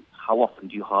productivity? How often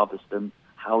do you harvest them?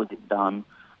 How is it done?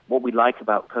 What we like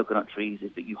about coconut trees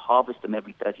is that you harvest them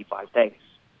every 35 days.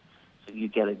 So you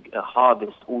get a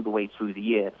harvest all the way through the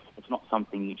year. It's not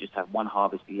something you just have one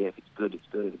harvest a year. If it's good, it's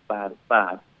good. If it's bad, it's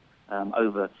bad.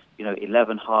 Over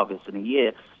 11 harvests in a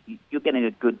year, you're getting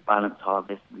a good balanced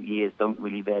harvest. The years don't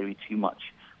really vary too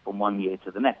much from one year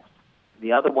to the next.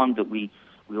 The other one that we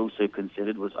also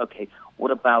considered was, okay,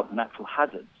 what about natural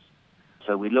hazards?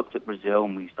 So we looked at Brazil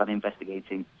and we started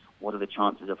investigating what are the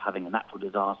chances of having a natural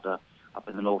disaster up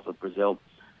in the north of Brazil.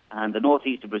 And the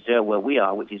northeast of Brazil, where we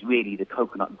are, which is really the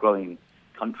coconut growing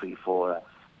country for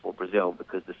Brazil,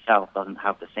 because the south doesn't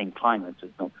have the same climate, so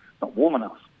it's not warm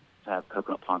enough to have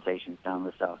coconut plantations down in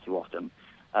the south too often.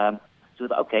 So we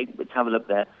thought, okay, let's have a look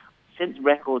there. Since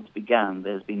records began,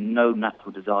 there's been no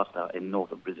natural disaster in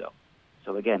north of Brazil.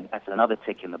 So again, that's another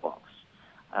tick in the box.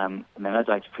 And then, as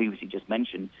I previously just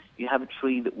mentioned, you have a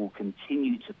tree that will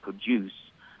continue to produce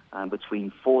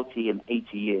between 40 and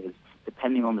 80 years,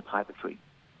 depending on the type of tree.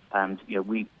 And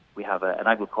we have an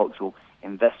agricultural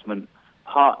investment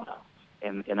partner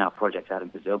in our projects out in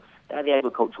Brazil. They're the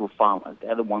agricultural farmers.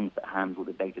 They're the ones that handle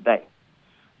the day-to-day.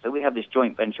 So we have this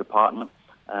joint venture partner.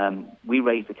 We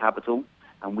raise the capital,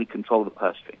 and we control the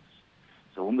purse strings.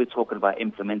 So when we're talking about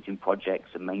implementing projects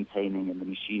and maintaining and the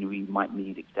machinery you might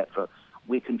need, etc.,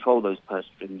 we control those purse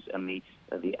strings, and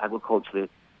the agricultural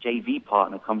JV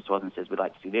partner comes to us and says, we'd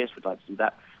like to do this, we'd like to do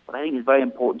that. But I think it's very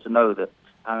important to know that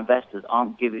our investors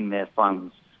aren't giving their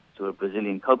funds to a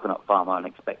Brazilian coconut farmer and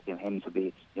expecting him to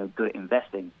be good at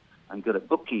investing and good at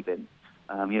bookkeeping.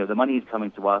 The money is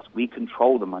coming to us, we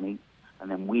control the money, and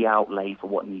then we outlay for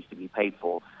what needs to be paid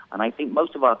for. And I think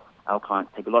most of our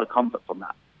clients take a lot of comfort from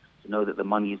that, to know that the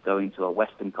money is going to a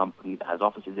Western company that has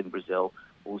offices in Brazil,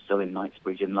 also in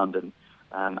Knightsbridge in London,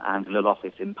 and a little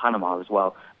office in Panama as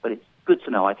well. But it's good to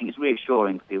know. I think it's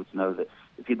reassuring for people to know that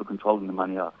the people controlling the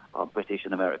money are British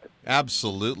and American.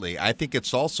 Absolutely. I think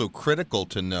it's also critical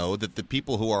to know that the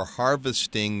people who are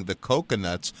harvesting the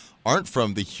coconuts aren't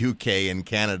from the UK and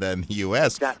Canada and the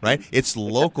US, exactly. Right? It's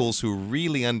locals who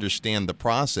really understand the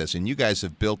process, and you guys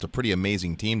have built a pretty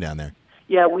amazing team down there.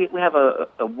 Yeah, we have a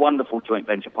wonderful joint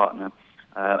venture partner.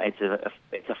 It's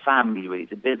a family, really.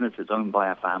 It's a business that's owned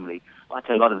by a family. Like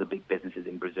a lot of the big businesses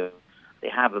in Brazil, they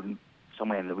have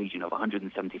somewhere in the region of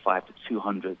 175 to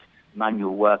 200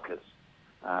 manual workers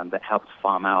that help to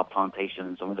farm our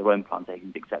plantations, some of their own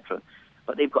plantations, etc.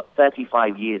 But they've got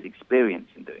 35 years experience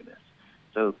in doing this.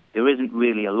 So there isn't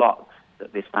really a lot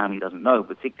that this family doesn't know,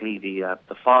 particularly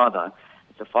the father.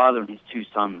 It's the father and his two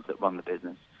sons that run the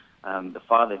business. The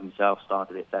father himself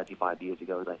started it 35 years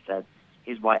ago, as I said.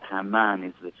 His right-hand man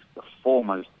is the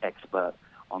foremost expert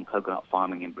on coconut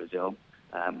farming in Brazil,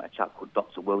 a chap called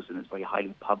Dr. Wilson, is very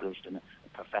highly published and a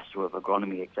professor of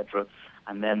agronomy, etc.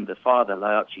 And then the father,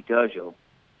 Laochi Gurgel,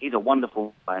 he's a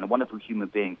wonderful guy and a wonderful human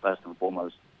being, first and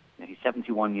foremost. He's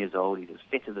 71 years old, he's as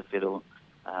fit as a fiddle,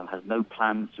 has no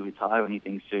plans to retire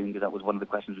anything soon, because that was one of the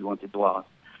questions we wanted to ask.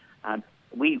 And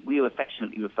we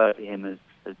affectionately refer to him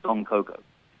as Don Coco,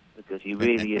 because he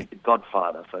really is the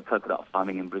godfather for coconut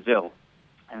farming in Brazil.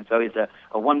 And so he's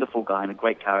a wonderful guy and a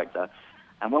great character.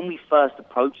 And when we first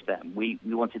approached them, we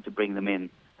wanted to bring them in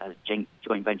as joint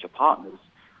venture partners.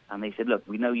 And they said, look,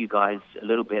 we know you guys a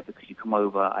little bit because you come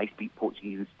over. I speak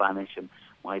Portuguese and Spanish, and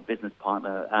my business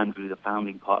partner, Andrew, the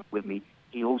founding partner with me,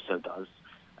 he also does,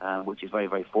 which is very,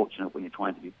 very fortunate when you're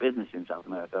trying to do business in South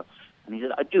America. And he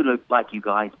said, I do look like you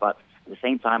guys, but the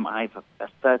same time, I have a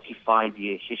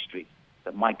 35-year history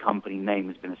that my company name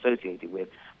has been associated with.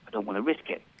 I don't want to risk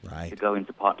it to go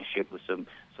into partnership with some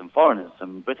foreigners,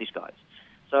 some British guys.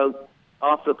 So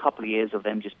after a couple of years of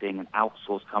them just being an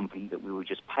outsourced company that we were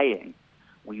just paying,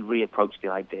 we reapproached the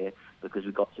idea because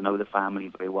we got to know the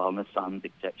family very well and the sons,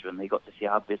 etc., and they got to see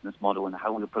our business model and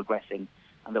how we were progressing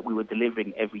and that we were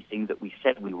delivering everything that we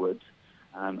said we would.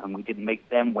 And we didn't make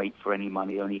them wait for any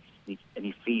money,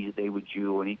 any fees that they were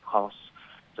due or any costs.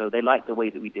 So they liked the way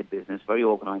that we did business, very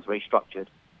organized, very structured.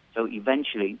 So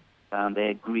eventually they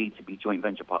agreed to be joint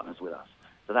venture partners with us.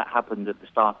 So that happened at the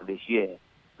start of this year.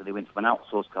 So they went from an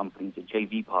outsourced company to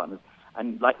JV partners.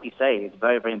 And like you say, it's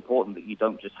very, very important that you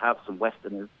don't just have some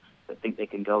Westerners that think they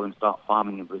can go and start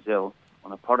farming in Brazil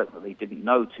on a product that they didn't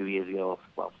know 2 years ago,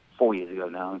 well, 4 years ago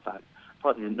now, in fact.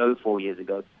 Probably didn't know 4 years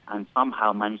ago, and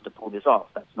somehow managed to pull this off.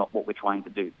 That's not what we're trying to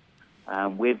do.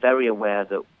 We're very aware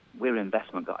that we're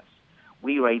investment guys.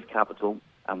 We raise capital,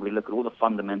 and we look at all the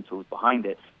fundamentals behind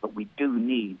it, but we do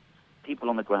need people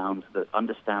on the ground that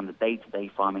understand the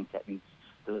day-to-day farming techniques,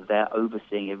 that are there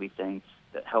overseeing everything,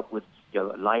 that help with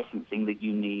licensing that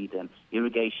you need, and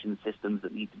irrigation systems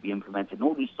that need to be implemented, and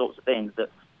all these sorts of things that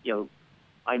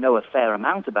I know a fair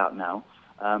amount about now.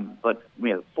 But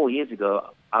 4 years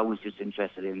ago, I was just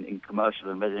interested in commercial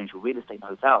and residential real estate and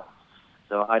hotels.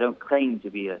 So I don't claim to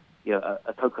be a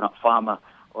coconut farmer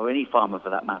or any farmer for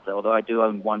that matter, although I do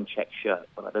own one check shirt,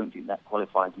 but I don't think that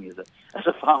qualifies me as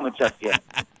a farmer just yet.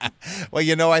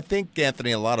 Well, I think,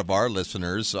 Anthony, a lot of our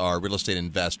listeners are real estate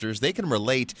investors. They can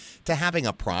relate to having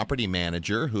a property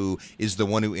manager who is the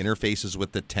one who interfaces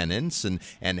with the tenants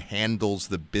and handles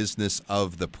the business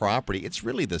of the property. It's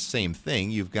really the same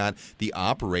thing. You've got the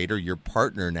operator, your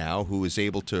partner now, who is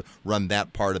able to run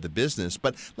that part of the business.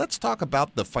 But let's talk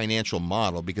about the financial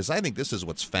model, because I think this is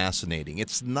what's fascinating.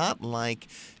 It's not like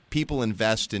people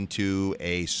invest into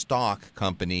a stock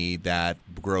company that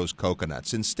grows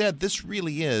coconuts. Instead, this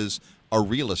really is a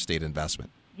real estate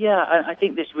investment. Yeah, I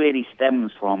think this really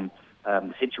stems from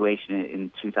the situation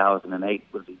in 2008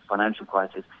 with the financial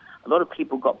crisis. A lot of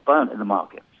people got burnt in the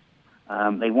market.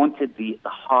 They wanted the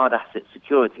hard asset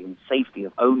security and safety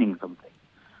of owning something.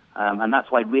 And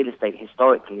that's why real estate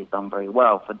historically has done very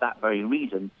well for that very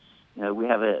reason. We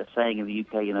have a saying in the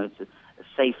UK, it's as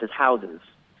safe as houses.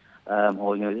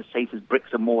 Or as safe as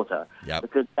bricks and mortar,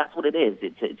 because that's what it is.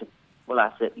 It's a full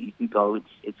asset. You can go.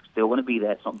 It's still going to be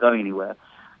there. It's not going anywhere.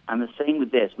 And the same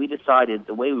with this. We decided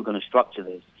the way we were going to structure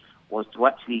this was to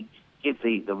actually give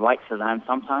the rights to land.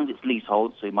 Sometimes it's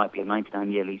leasehold, so it might be a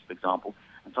 99-year lease, for example,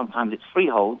 and sometimes it's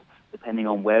freehold, depending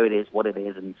on where it is, what it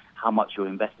is, and how much you're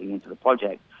investing into the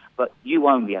project. But you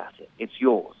own the asset. It's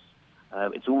yours.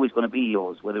 It's always going to be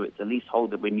yours, whether it's a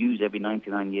leasehold that renews every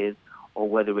 99 years or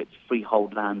whether it's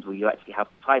freehold land where you actually have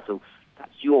the title.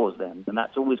 That's yours then, and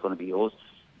that's always going to be yours.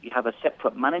 You have a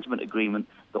separate management agreement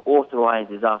that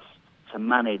authorizes us to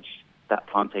manage that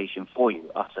plantation for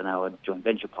you, us and our joint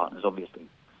venture partners, obviously.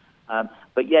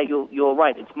 But yeah, you're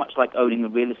right. It's much like owning a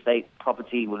real estate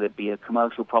property, whether it be a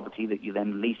commercial property that you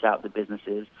then lease out to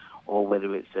businesses, or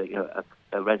whether it's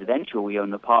a residential where you own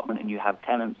an apartment and you have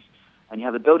tenants and you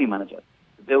have a building manager.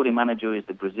 The building manager is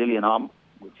the Brazilian arm,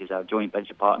 which is our joint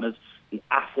venture partners. The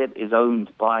asset is owned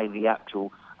by the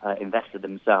actual investor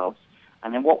themselves.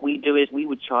 And then what we do is we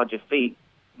would charge a fee,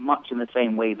 much in the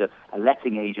same way that a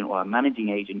letting agent or a managing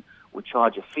agent would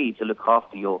charge a fee to look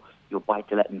after your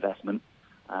buy-to-let investment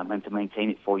and to maintain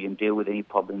it for you and deal with any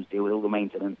problems, deal with all the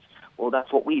maintenance. Well,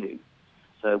 that's what we do.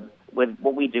 So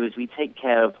what we do is we take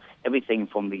care of everything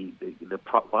from the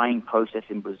buying process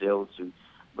in Brazil to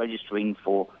registering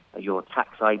for your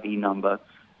tax ID number,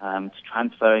 to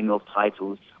transferring of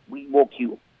titles. We walk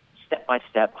you step by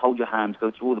step, hold your hands,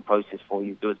 go through all the process for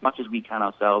you, do as much as we can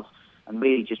ourselves, and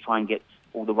really just try and get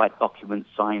all the right documents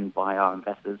signed by our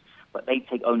investors. But they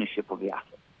take ownership of the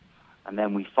asset. And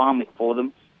then we farm it for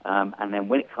them. And then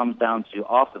when it comes down to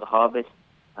after the harvest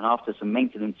and after some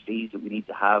maintenance fees that we need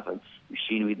to have, and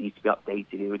machinery that needs to be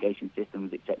updated, irrigation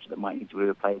systems, etc., that might need to be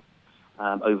replaced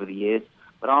over the years.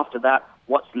 But after that,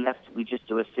 what's left, we just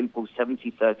do a simple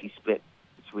 70-30 split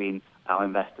between our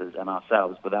investors and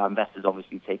ourselves, with our investors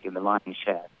obviously taking the lion's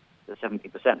share, the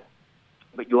 70%.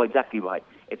 But you're exactly right.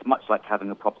 It's much like having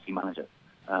a property manager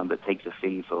that takes a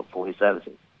fee for his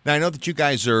services. Now, I know that you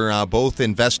guys are both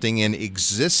investing in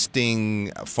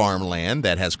existing farmland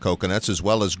that has coconuts as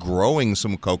well as growing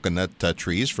some coconut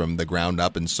trees from the ground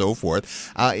up and so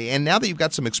forth. And now that you've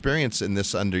got some experience in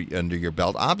this under your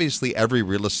belt, obviously every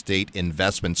real estate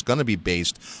investment is going to be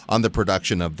based on the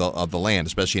production of the land,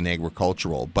 especially in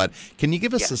agricultural. But can you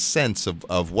give us a sense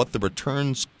of what the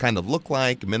returns kind of look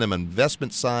like, minimum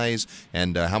investment size,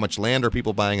 and how much land are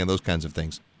people buying and those kinds of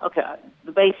things? Okay.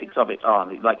 The basics of it are,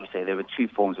 like you say, there are two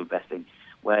forms of investing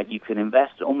where you can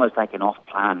invest almost like an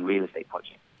off-plan real estate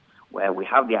project, where we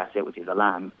have the asset, which is the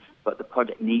land, but the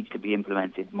project needs to be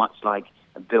implemented much like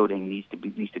a building needs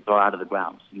to grow out of the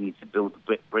ground. So you need to build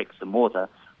the bricks and mortar.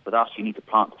 With us, you need to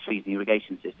plant the trees and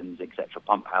irrigation systems, etc.,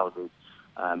 pump houses,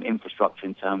 infrastructure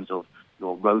in terms of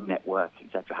your road network,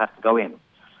 etc., has to go in.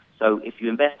 So if you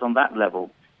invest on that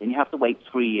level, then you have to wait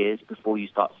 3 years before you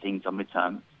start seeing some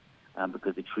return.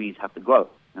 Because the trees have to grow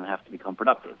and have to become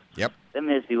productive. Yep. Then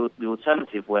there's the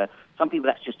alternative where some people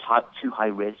that's just too high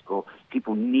risk, or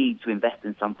people need to invest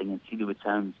in something and see the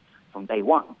returns from day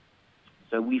one.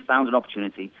 So we found an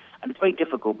opportunity, and it's very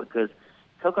difficult because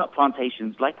coconut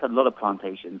plantations, like a lot of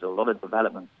plantations or a lot of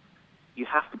developments, you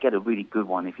have to get a really good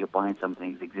one if you're buying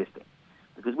something that's existing.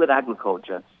 Because with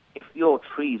agriculture, if your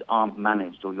trees aren't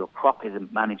managed or your crop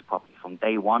isn't managed properly from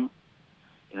day one,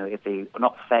 if they are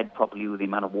not fed properly with the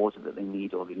amount of water that they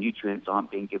need, or the nutrients aren't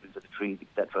being given to the trees,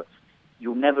 etc.,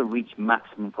 you'll never reach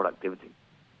maximum productivity.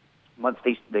 Once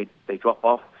they drop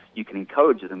off, you can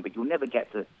encourage them, but you'll never get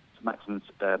to maximum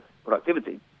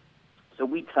productivity. So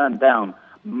we turned down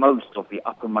most of the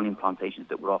up-and-running plantations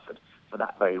that were offered for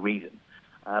that very reason.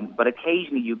 But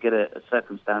occasionally you get a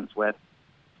circumstance where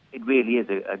it really is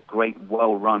a great,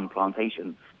 well-run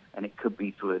plantation, and it could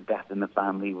be through a death in the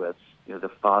family where the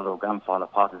father or grandfather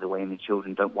passes away and the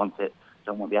children don't want the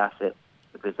asset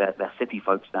because they're city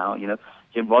folks now.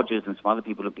 Jim Rogers and some other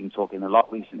people have been talking a lot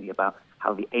recently about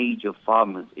how the age of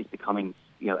farmers is becoming,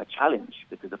 a challenge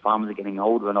because the farmers are getting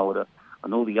older and older,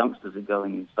 and all the youngsters are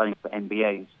going and studying for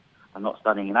MBAs and not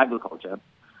studying in agriculture.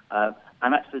 And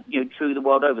that's true the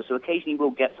world over. So occasionally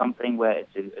we'll get something where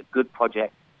it's a good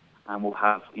project, and we'll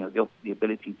have the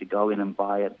ability to go in and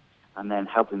buy it, and then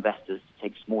help investors to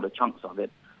take smaller chunks of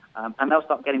it. And they'll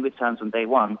start getting returns from day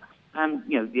one. And,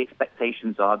 the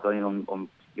expectations are going on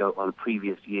the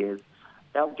previous years.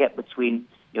 They'll get between,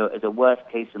 as a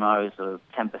worst-case scenario, sort of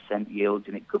 10% yields,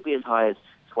 and it could be as high as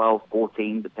 12,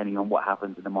 14, depending on what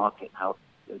happens in the market, how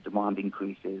demand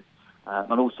increases.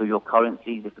 And also your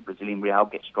currencies, if the Brazilian real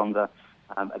gets stronger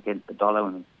against the dollar.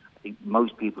 And I think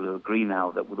most people will agree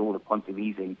now that with all the quantitative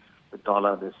easing, the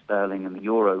dollar, the sterling, and the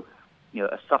euro,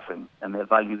 are suffering and their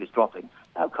value is dropping.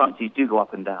 Now, currencies do go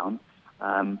up and down,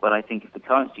 but I think if the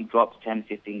currency drops 10,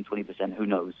 15, 20%, who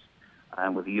knows?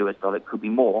 With the US dollar, it could be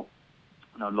more.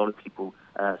 A lot of people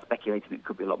speculating it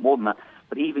could be a lot more than that.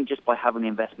 But even just by having the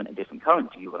investment in different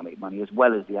currency, you're going to make money as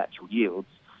well as the actual yields.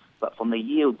 But from the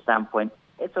yield standpoint,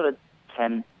 it's sort of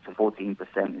 10 to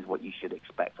 14% is what you should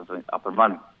expect until it's up and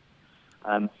running.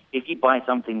 If you buy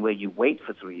something where you wait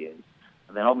for 3 years,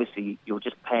 then obviously you're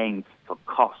just paying for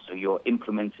costs, or you're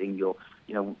implementing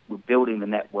we're building the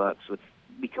networks.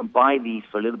 We can buy these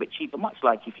for a little bit cheaper, much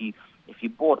like if you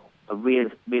bought a real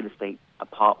estate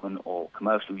apartment or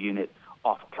commercial unit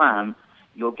off plan,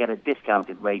 you'll get a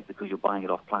discounted rate because you're buying it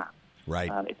off plan. Right.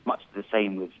 It's much the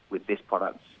same with this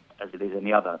product as it is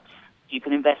any other. You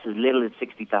can invest as little as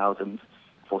 $60,000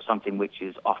 for something which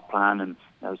is off plan,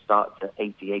 and start to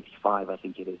 80, 85, I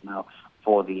think it is now,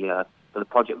 for the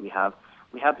project we have.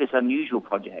 We have this unusual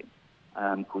project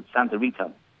called Santa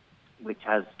Rita, which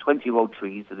has 20-year-old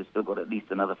trees that have still got at least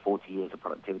another 40 years of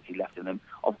productivity left in them,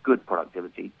 of good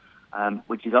productivity,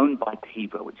 which is owned by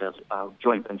Tebra, which is our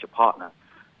joint venture partner.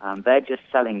 They're just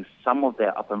selling some of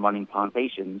their up-and-running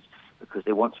plantations because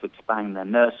they want to expand their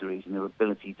nurseries and their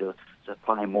ability to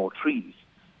supply more trees.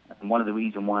 And one of the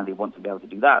reasons why they want to be able to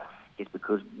do that is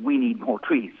because we need more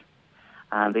trees.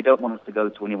 And they don't want us to go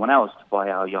to anyone else to buy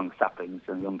our young saplings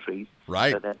and young trees.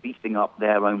 Right. So they're beefing up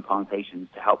their own plantations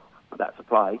to help with that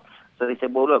supply. So they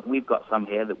said, well, look, we've got some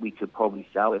here that we could probably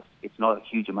sell. It's not a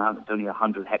huge amount. It's only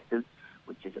 100 hectares,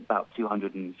 which is about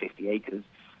 250 acres.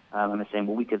 And they're saying,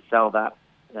 well, we could sell that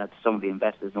to some of the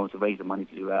investors in order to raise the money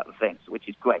to do other things, which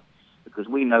is great, because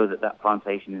we know that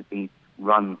plantation has been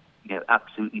run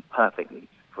absolutely perfectly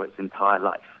for its entire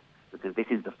life, because this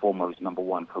is the foremost number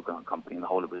one coconut company in the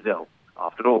whole of Brazil,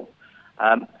 after all.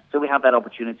 So we have that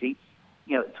opportunity.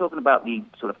 Talking about the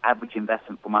sort of average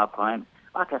investment from our clients,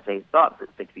 like I say, it starts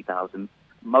at $60,000.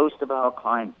 Most of our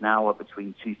clients now are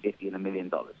between $250,000 and $1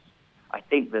 million. I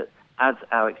think that as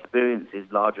our experience is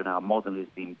larger and our model is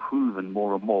being proven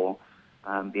more and more,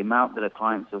 the amount that our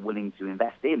clients are willing to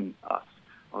invest in us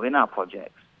or in our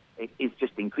projects is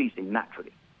just increasing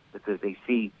naturally, because they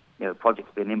see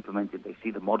projects being implemented, they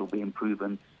see the model being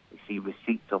proven, they see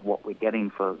receipts of what we're getting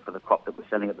for the crop that we're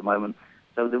selling at the moment.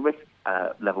 So the risk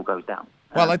level goes down.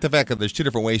 Well, I like the fact that there's two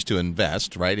different ways to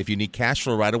invest, right? If you need cash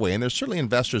flow right away, and there's certainly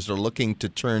investors that are looking to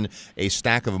turn a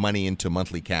stack of money into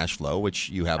monthly cash flow, which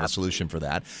you have a solution for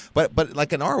that. But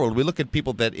like in our world, we look at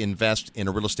people that invest in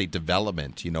a real estate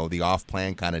development, the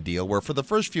off-plan kind of deal, where for the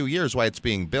first few years while it's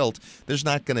being built, there's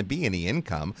not going to be any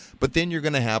income, but then you're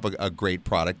going to have a great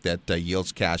product that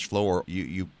yields cash flow, or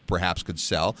you perhaps could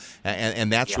sell,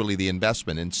 and that's really the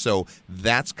investment. And so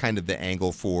that's kind of the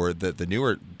angle for the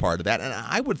newer part of that. And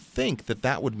I would think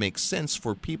that would make sense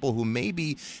for people who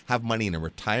maybe have money in a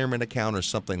retirement account or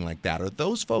something like that. Are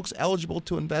those folks eligible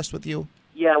to invest with you?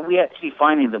 Yeah, we're actually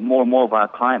finding that more and more of our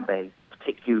client base,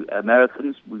 particularly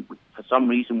Americans, for some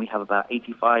reason we have about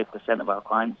 85% of our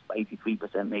clients,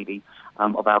 83% maybe,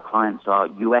 of our clients are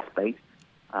U.S.-based.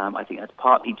 I think that's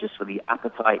partly just for the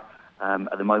appetite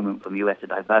at the moment from the U.S. to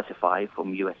diversify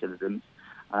from U.S. citizens,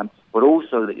 but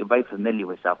also that you're very familiar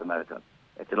with South America.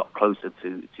 It's a lot closer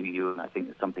to you, and I think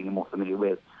it's something you're more familiar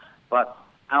with. But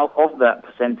out of that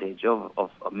percentage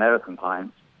of American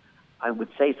clients, I would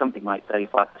say something like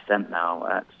 35%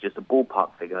 now. It's just a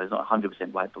ballpark figure. It's not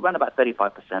 100% right, but around about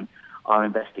 35% are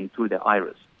investing through their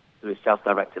IRAs, through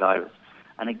self-directed IRAs.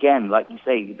 And again, like you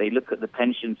say, they look at the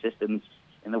pension systems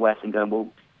in the West and go, well,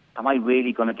 am I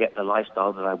really going to get the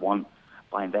lifestyle that I want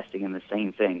by investing in the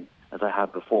same thing as I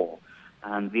had before?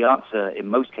 And the answer in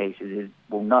most cases is,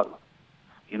 well, no.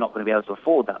 You're not going to be able to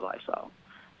afford that lifestyle.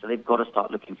 So they've got to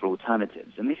start looking for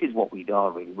alternatives. And this is what we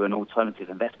are, really. We're an alternative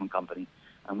investment company.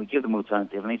 And we give them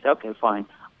alternative. And they say, okay, fine,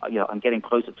 I'm getting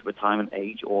closer to retirement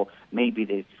age, or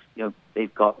maybe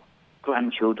they've got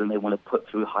grandchildren they want to put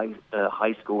through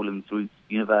high school and through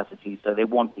university, so they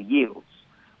want the yields.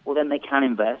 Well, then they can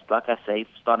invest, like I say,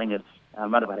 starting at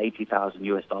around about $80,000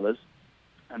 US,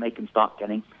 and they can start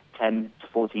getting 10 to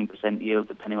 14% yield,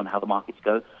 depending on how the markets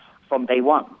go, from day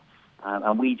one.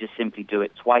 And we just simply do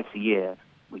it twice a year.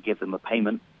 We give them a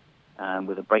payment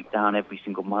with a breakdown every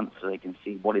single month so they can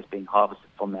see what is being harvested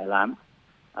from their land,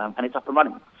 and it's up and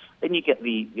running. Then you get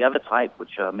the other type,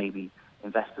 which are maybe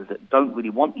investors that don't really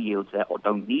want the yields there or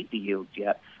don't need the yields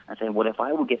yet, and saying, well, if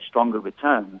I will get stronger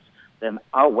returns, then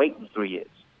I'll wait for 3 years.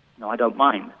 No, I don't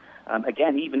mind.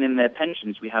 Again, even in their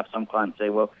pensions, we have some clients say,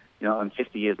 well, I'm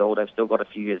 50 years old, I've still got a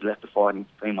few years left before I need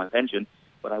to pay my pension,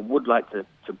 but I would like to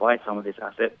buy some of this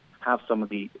asset, have some of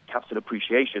the capital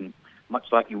appreciation,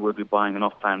 much like you would with buying an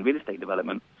off-plan real estate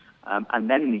development, and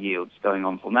then the yields going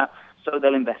on from that. So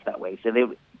they'll invest that way.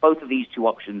 So both of these two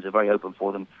options are very open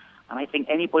for them. And I think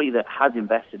anybody that has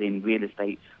invested in real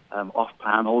estate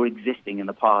off-plan or existing in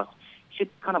the past should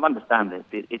kind of understand that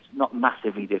it's not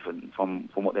massively different from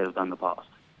what they've done in the past.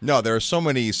 No, there are so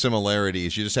many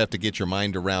similarities. You just have to get your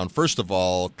mind around, first of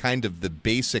all, kind of the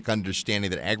basic understanding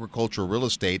that agricultural real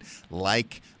estate,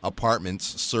 like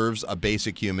apartments, serves a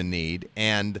basic human need,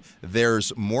 and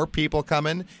there's more people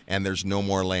coming, and there's no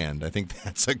more land. I think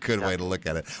that's a good way to look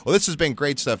at it. Well, this has been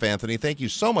great stuff, Anthony. Thank you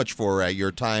so much for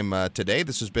your time today.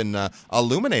 This has been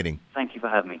illuminating. Thank you for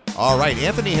having me. All right.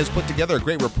 Anthony has put together a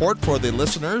great report for the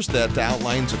listeners that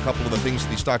outlines a couple of the things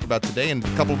that he's talked about today and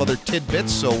a couple of other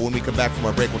tidbits. So when we come back from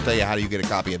our break, we'll tell you how do you get a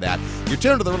copy of that. You're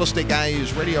tuned to the Real Estate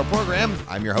Guys radio program.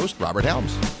 I'm your host, Robert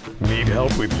Helms. Need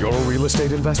help with your real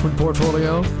estate investment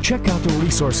portfolio? Check out the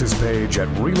resources page at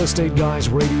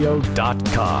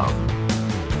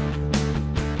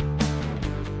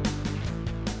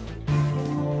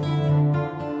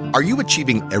realestateguysradio.com. Are you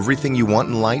achieving everything you want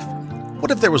in life?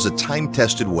 What if there was a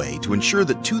time-tested way to ensure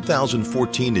that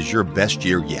 2014 is your best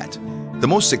year yet? The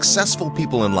most successful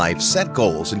people in life set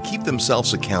goals and keep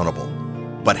themselves accountable.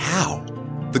 But how?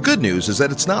 The good news is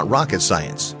that it's not rocket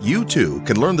science. You too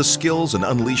can learn the skills and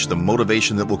unleash the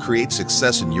motivation that will create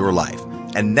success in your life.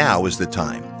 And now is the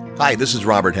time. Hi, this is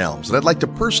Robert Helms, and I'd like to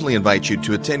personally invite you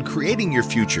to attend Creating Your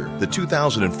Future, the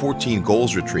 2014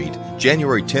 Goals Retreat,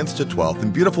 January 10th to 12th in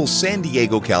beautiful San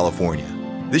Diego, California.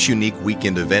 This unique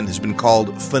weekend event has been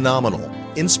called phenomenal,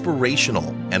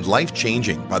 inspirational, and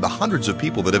life-changing by the hundreds of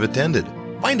people that have attended.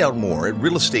 Find out more at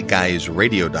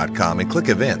realestateguysradio.com and click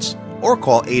events, or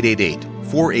call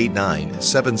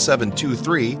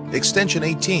 888-489-7723, extension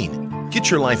 18. Get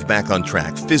your life back on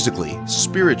track physically,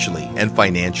 spiritually, and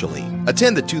financially.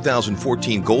 Attend the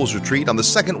 2014 Goals Retreat on the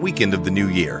second weekend of the new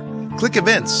year. Click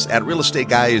events at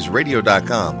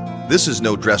realestateguysradio.com. This is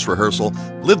no dress rehearsal.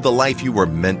 Live the life you were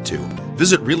meant to.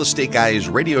 Visit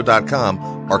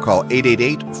realestateguysradio.com or call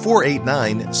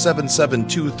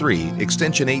 888-489-7723,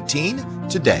 extension 18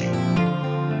 today.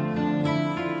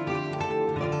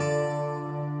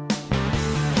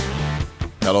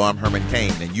 Hello, I'm Herman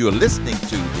Cain, and you are listening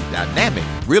to the Dynamic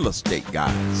Real Estate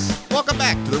Guys. Welcome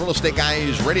back to the Real Estate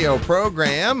Guys radio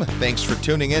program. Thanks for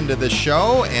tuning into the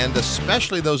show, and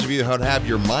especially those of you who have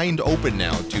your mind open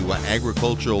now to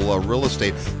agricultural real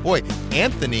estate. Boy,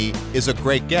 Anthony is a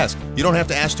great guest. You don't have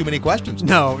to ask too many questions.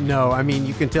 No. I mean,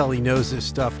 you can tell he knows his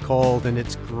stuff cold, and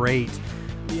it's great.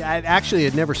 Yeah, I actually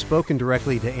had never spoken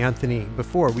directly to Anthony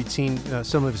before. We'd seen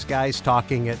some of his guys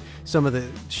talking at some of the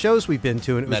shows we've been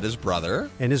to. And met his brother.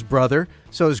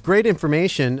 So it was great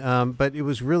information, but it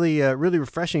was really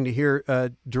refreshing to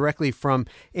hear directly from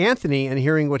Anthony and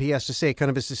hearing what he has to say kind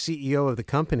of as the CEO of the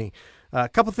company. A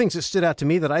couple things that stood out to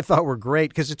me that I thought were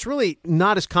great, because it's really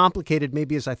not as complicated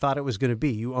maybe as I thought it was going to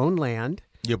be. You own land.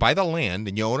 You buy the land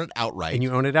and you own it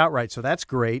outright. So that's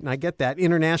great, and I get that.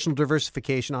 International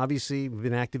diversification, obviously, we've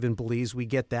been active in Belize. We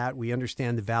get that. We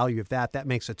understand the value of that. That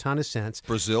makes a ton of sense.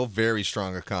 Brazil, very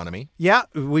strong economy. Yeah,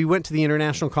 we went to the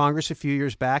International Congress a few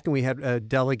years back, and we had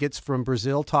delegates from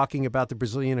Brazil talking about the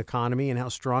Brazilian economy and how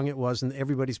strong it was, and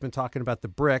everybody's been talking about the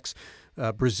BRICS,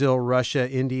 Brazil, Russia,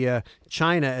 India,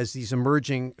 China as these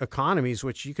emerging economies,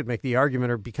 which you could make the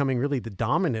argument are becoming really the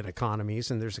dominant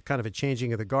economies, and there's a kind of a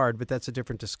changing of the guard, but that's a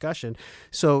different discussion.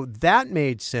 So that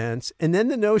made sense. And then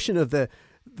the notion of the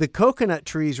coconut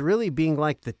trees really being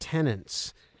like the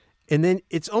tenants. And then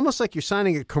it's almost like you're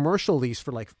signing a commercial lease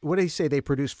for, like, what do you say? They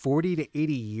produce 40 to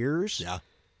 80 years? Yeah.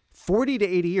 40 to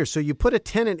 80 years. So you put a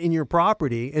tenant in your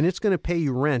property, and it's going to pay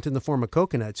you rent in the form of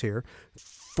coconuts here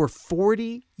for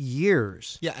 40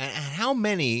 years. Yeah, and how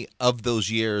many of those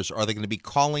years are they going to be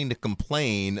calling to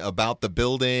complain about the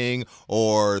building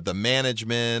or the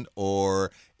management or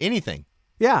anything?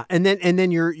 Yeah, and then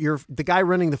you're the guy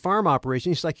running the farm operation.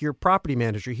 He's like your property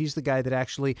manager. He's the guy that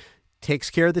actually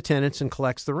takes care of the tenants and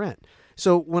collects the rent.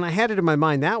 So when I had it in my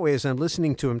mind that way, as I'm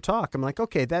listening to him talk, I'm like,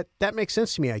 okay, that makes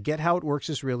sense to me. I get how it works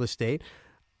as real estate.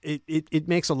 It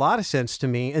makes a lot of sense to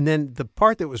me. And then the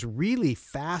part that was really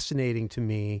fascinating to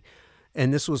me,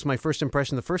 and this was my first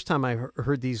impression the first time I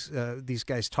heard these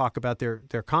guys talk about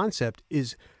their concept,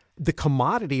 is the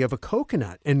commodity of a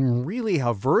coconut and really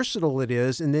how versatile it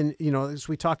is. And then, as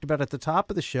we talked about at the top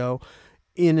of the show,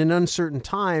 in an uncertain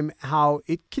time, how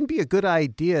it can be a good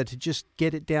idea to just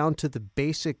get it down to the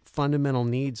basic fundamental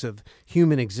needs of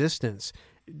human existence.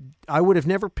 I would have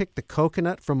never picked the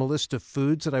coconut from a list of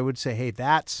foods that I would say, hey,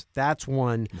 that's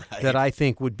one that I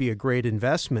think would be a great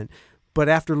investment. But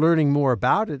after learning more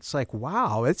about it, it's like,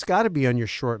 wow, it's got to be on your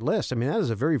short list. I mean, that is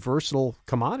a very versatile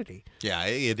commodity. Yeah,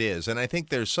 it is. And I think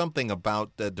there's something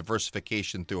about the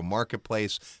diversification through a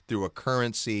marketplace, through a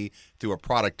currency, through a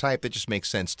product type that just makes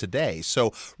sense today.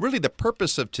 So really the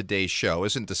purpose of today's show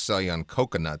isn't to sell you on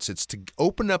coconuts. It's to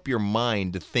open up your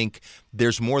mind to think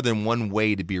there's more than one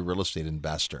way to be a real estate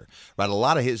investor. Right? A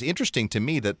lot of his, interesting to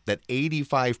me that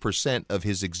 85% of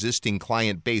his existing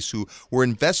client base who were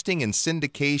investing in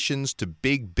syndications to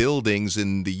big buildings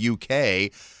in the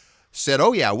UK said,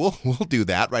 oh, yeah, we'll do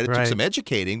that, right? It took some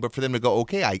educating, but for them to go,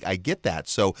 okay, I get that.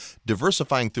 So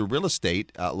diversifying through real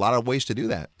estate, a lot of ways to do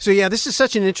that. So, yeah, this is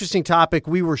such an interesting topic.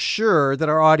 We were sure that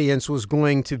our audience was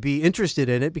going to be interested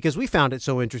in it because we found it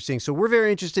so interesting. So we're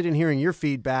very interested in hearing your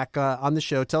feedback on the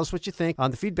show. Tell us what you think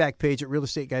on the feedback page at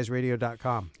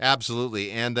realestateguysradio.com.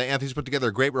 Absolutely. And Anthony's put together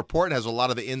a great report. It has a lot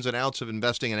of the ins and outs of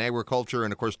investing in agriculture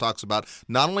and, of course, talks about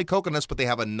not only coconuts, but they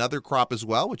have another crop as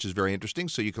well, which is very interesting.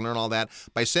 So you can learn all that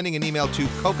by sending an email to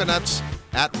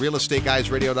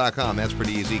coconuts@realestateguysradio.com. That's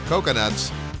pretty easy.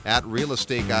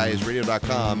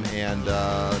 Coconuts@realestateguysradio.com. And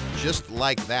just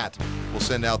like that, we'll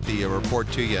send out the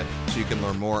report to you so you can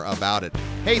learn more about it.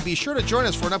 Hey, be sure to join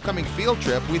us for an upcoming field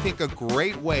trip. We think a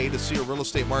great way to see a real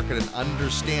estate market and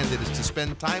understand it is to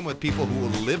spend time with people who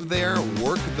live there,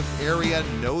 work the area,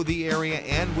 know the area,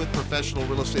 and with professional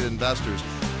real estate investors.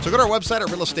 So go to our website at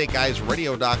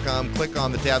realestateguysradio.com. Click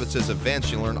on the tab that says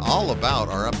events. You'll learn all about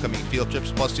our upcoming field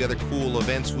trips, plus the other cool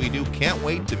events we do. Can't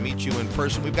wait to meet you in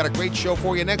person. We've got a great show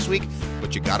for you next week,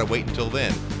 but you got to wait until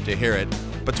then to hear it.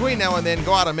 Between now and then,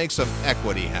 go out and make some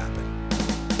equity happen.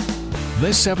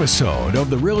 This episode of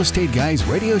the Real Estate Guys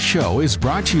radio show is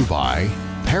brought to you by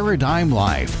Paradigm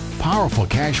Life. Powerful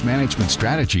cash management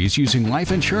strategies using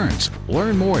life insurance.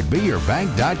 Learn more at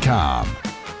beyourbank.com.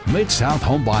 Mid-South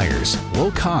Home Buyers,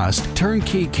 low-cost,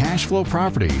 turnkey cash flow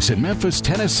properties in Memphis,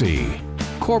 Tennessee.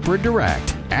 Corporate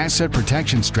Direct, asset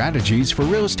protection strategies for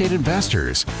real estate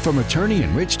investors from attorney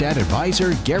and rich dad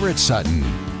advisor Garrett Sutton.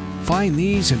 Find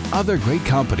these and other great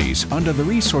companies under the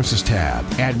Resources tab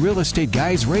at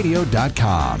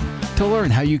realestateguysradio.com. To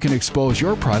learn how you can expose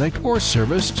your product or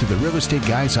service to the Real Estate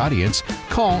Guys audience,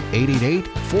 call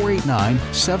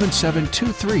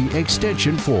 888-489-7723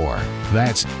 extension 4.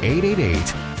 That's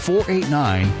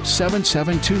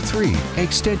 888-489-7723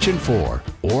 extension 4.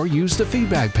 Or use the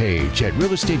feedback page at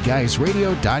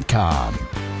realestateguysradio.com.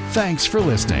 Thanks for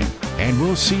listening, and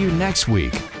we'll see you next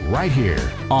week right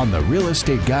here on the Real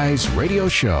Estate Guys Radio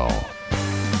Show.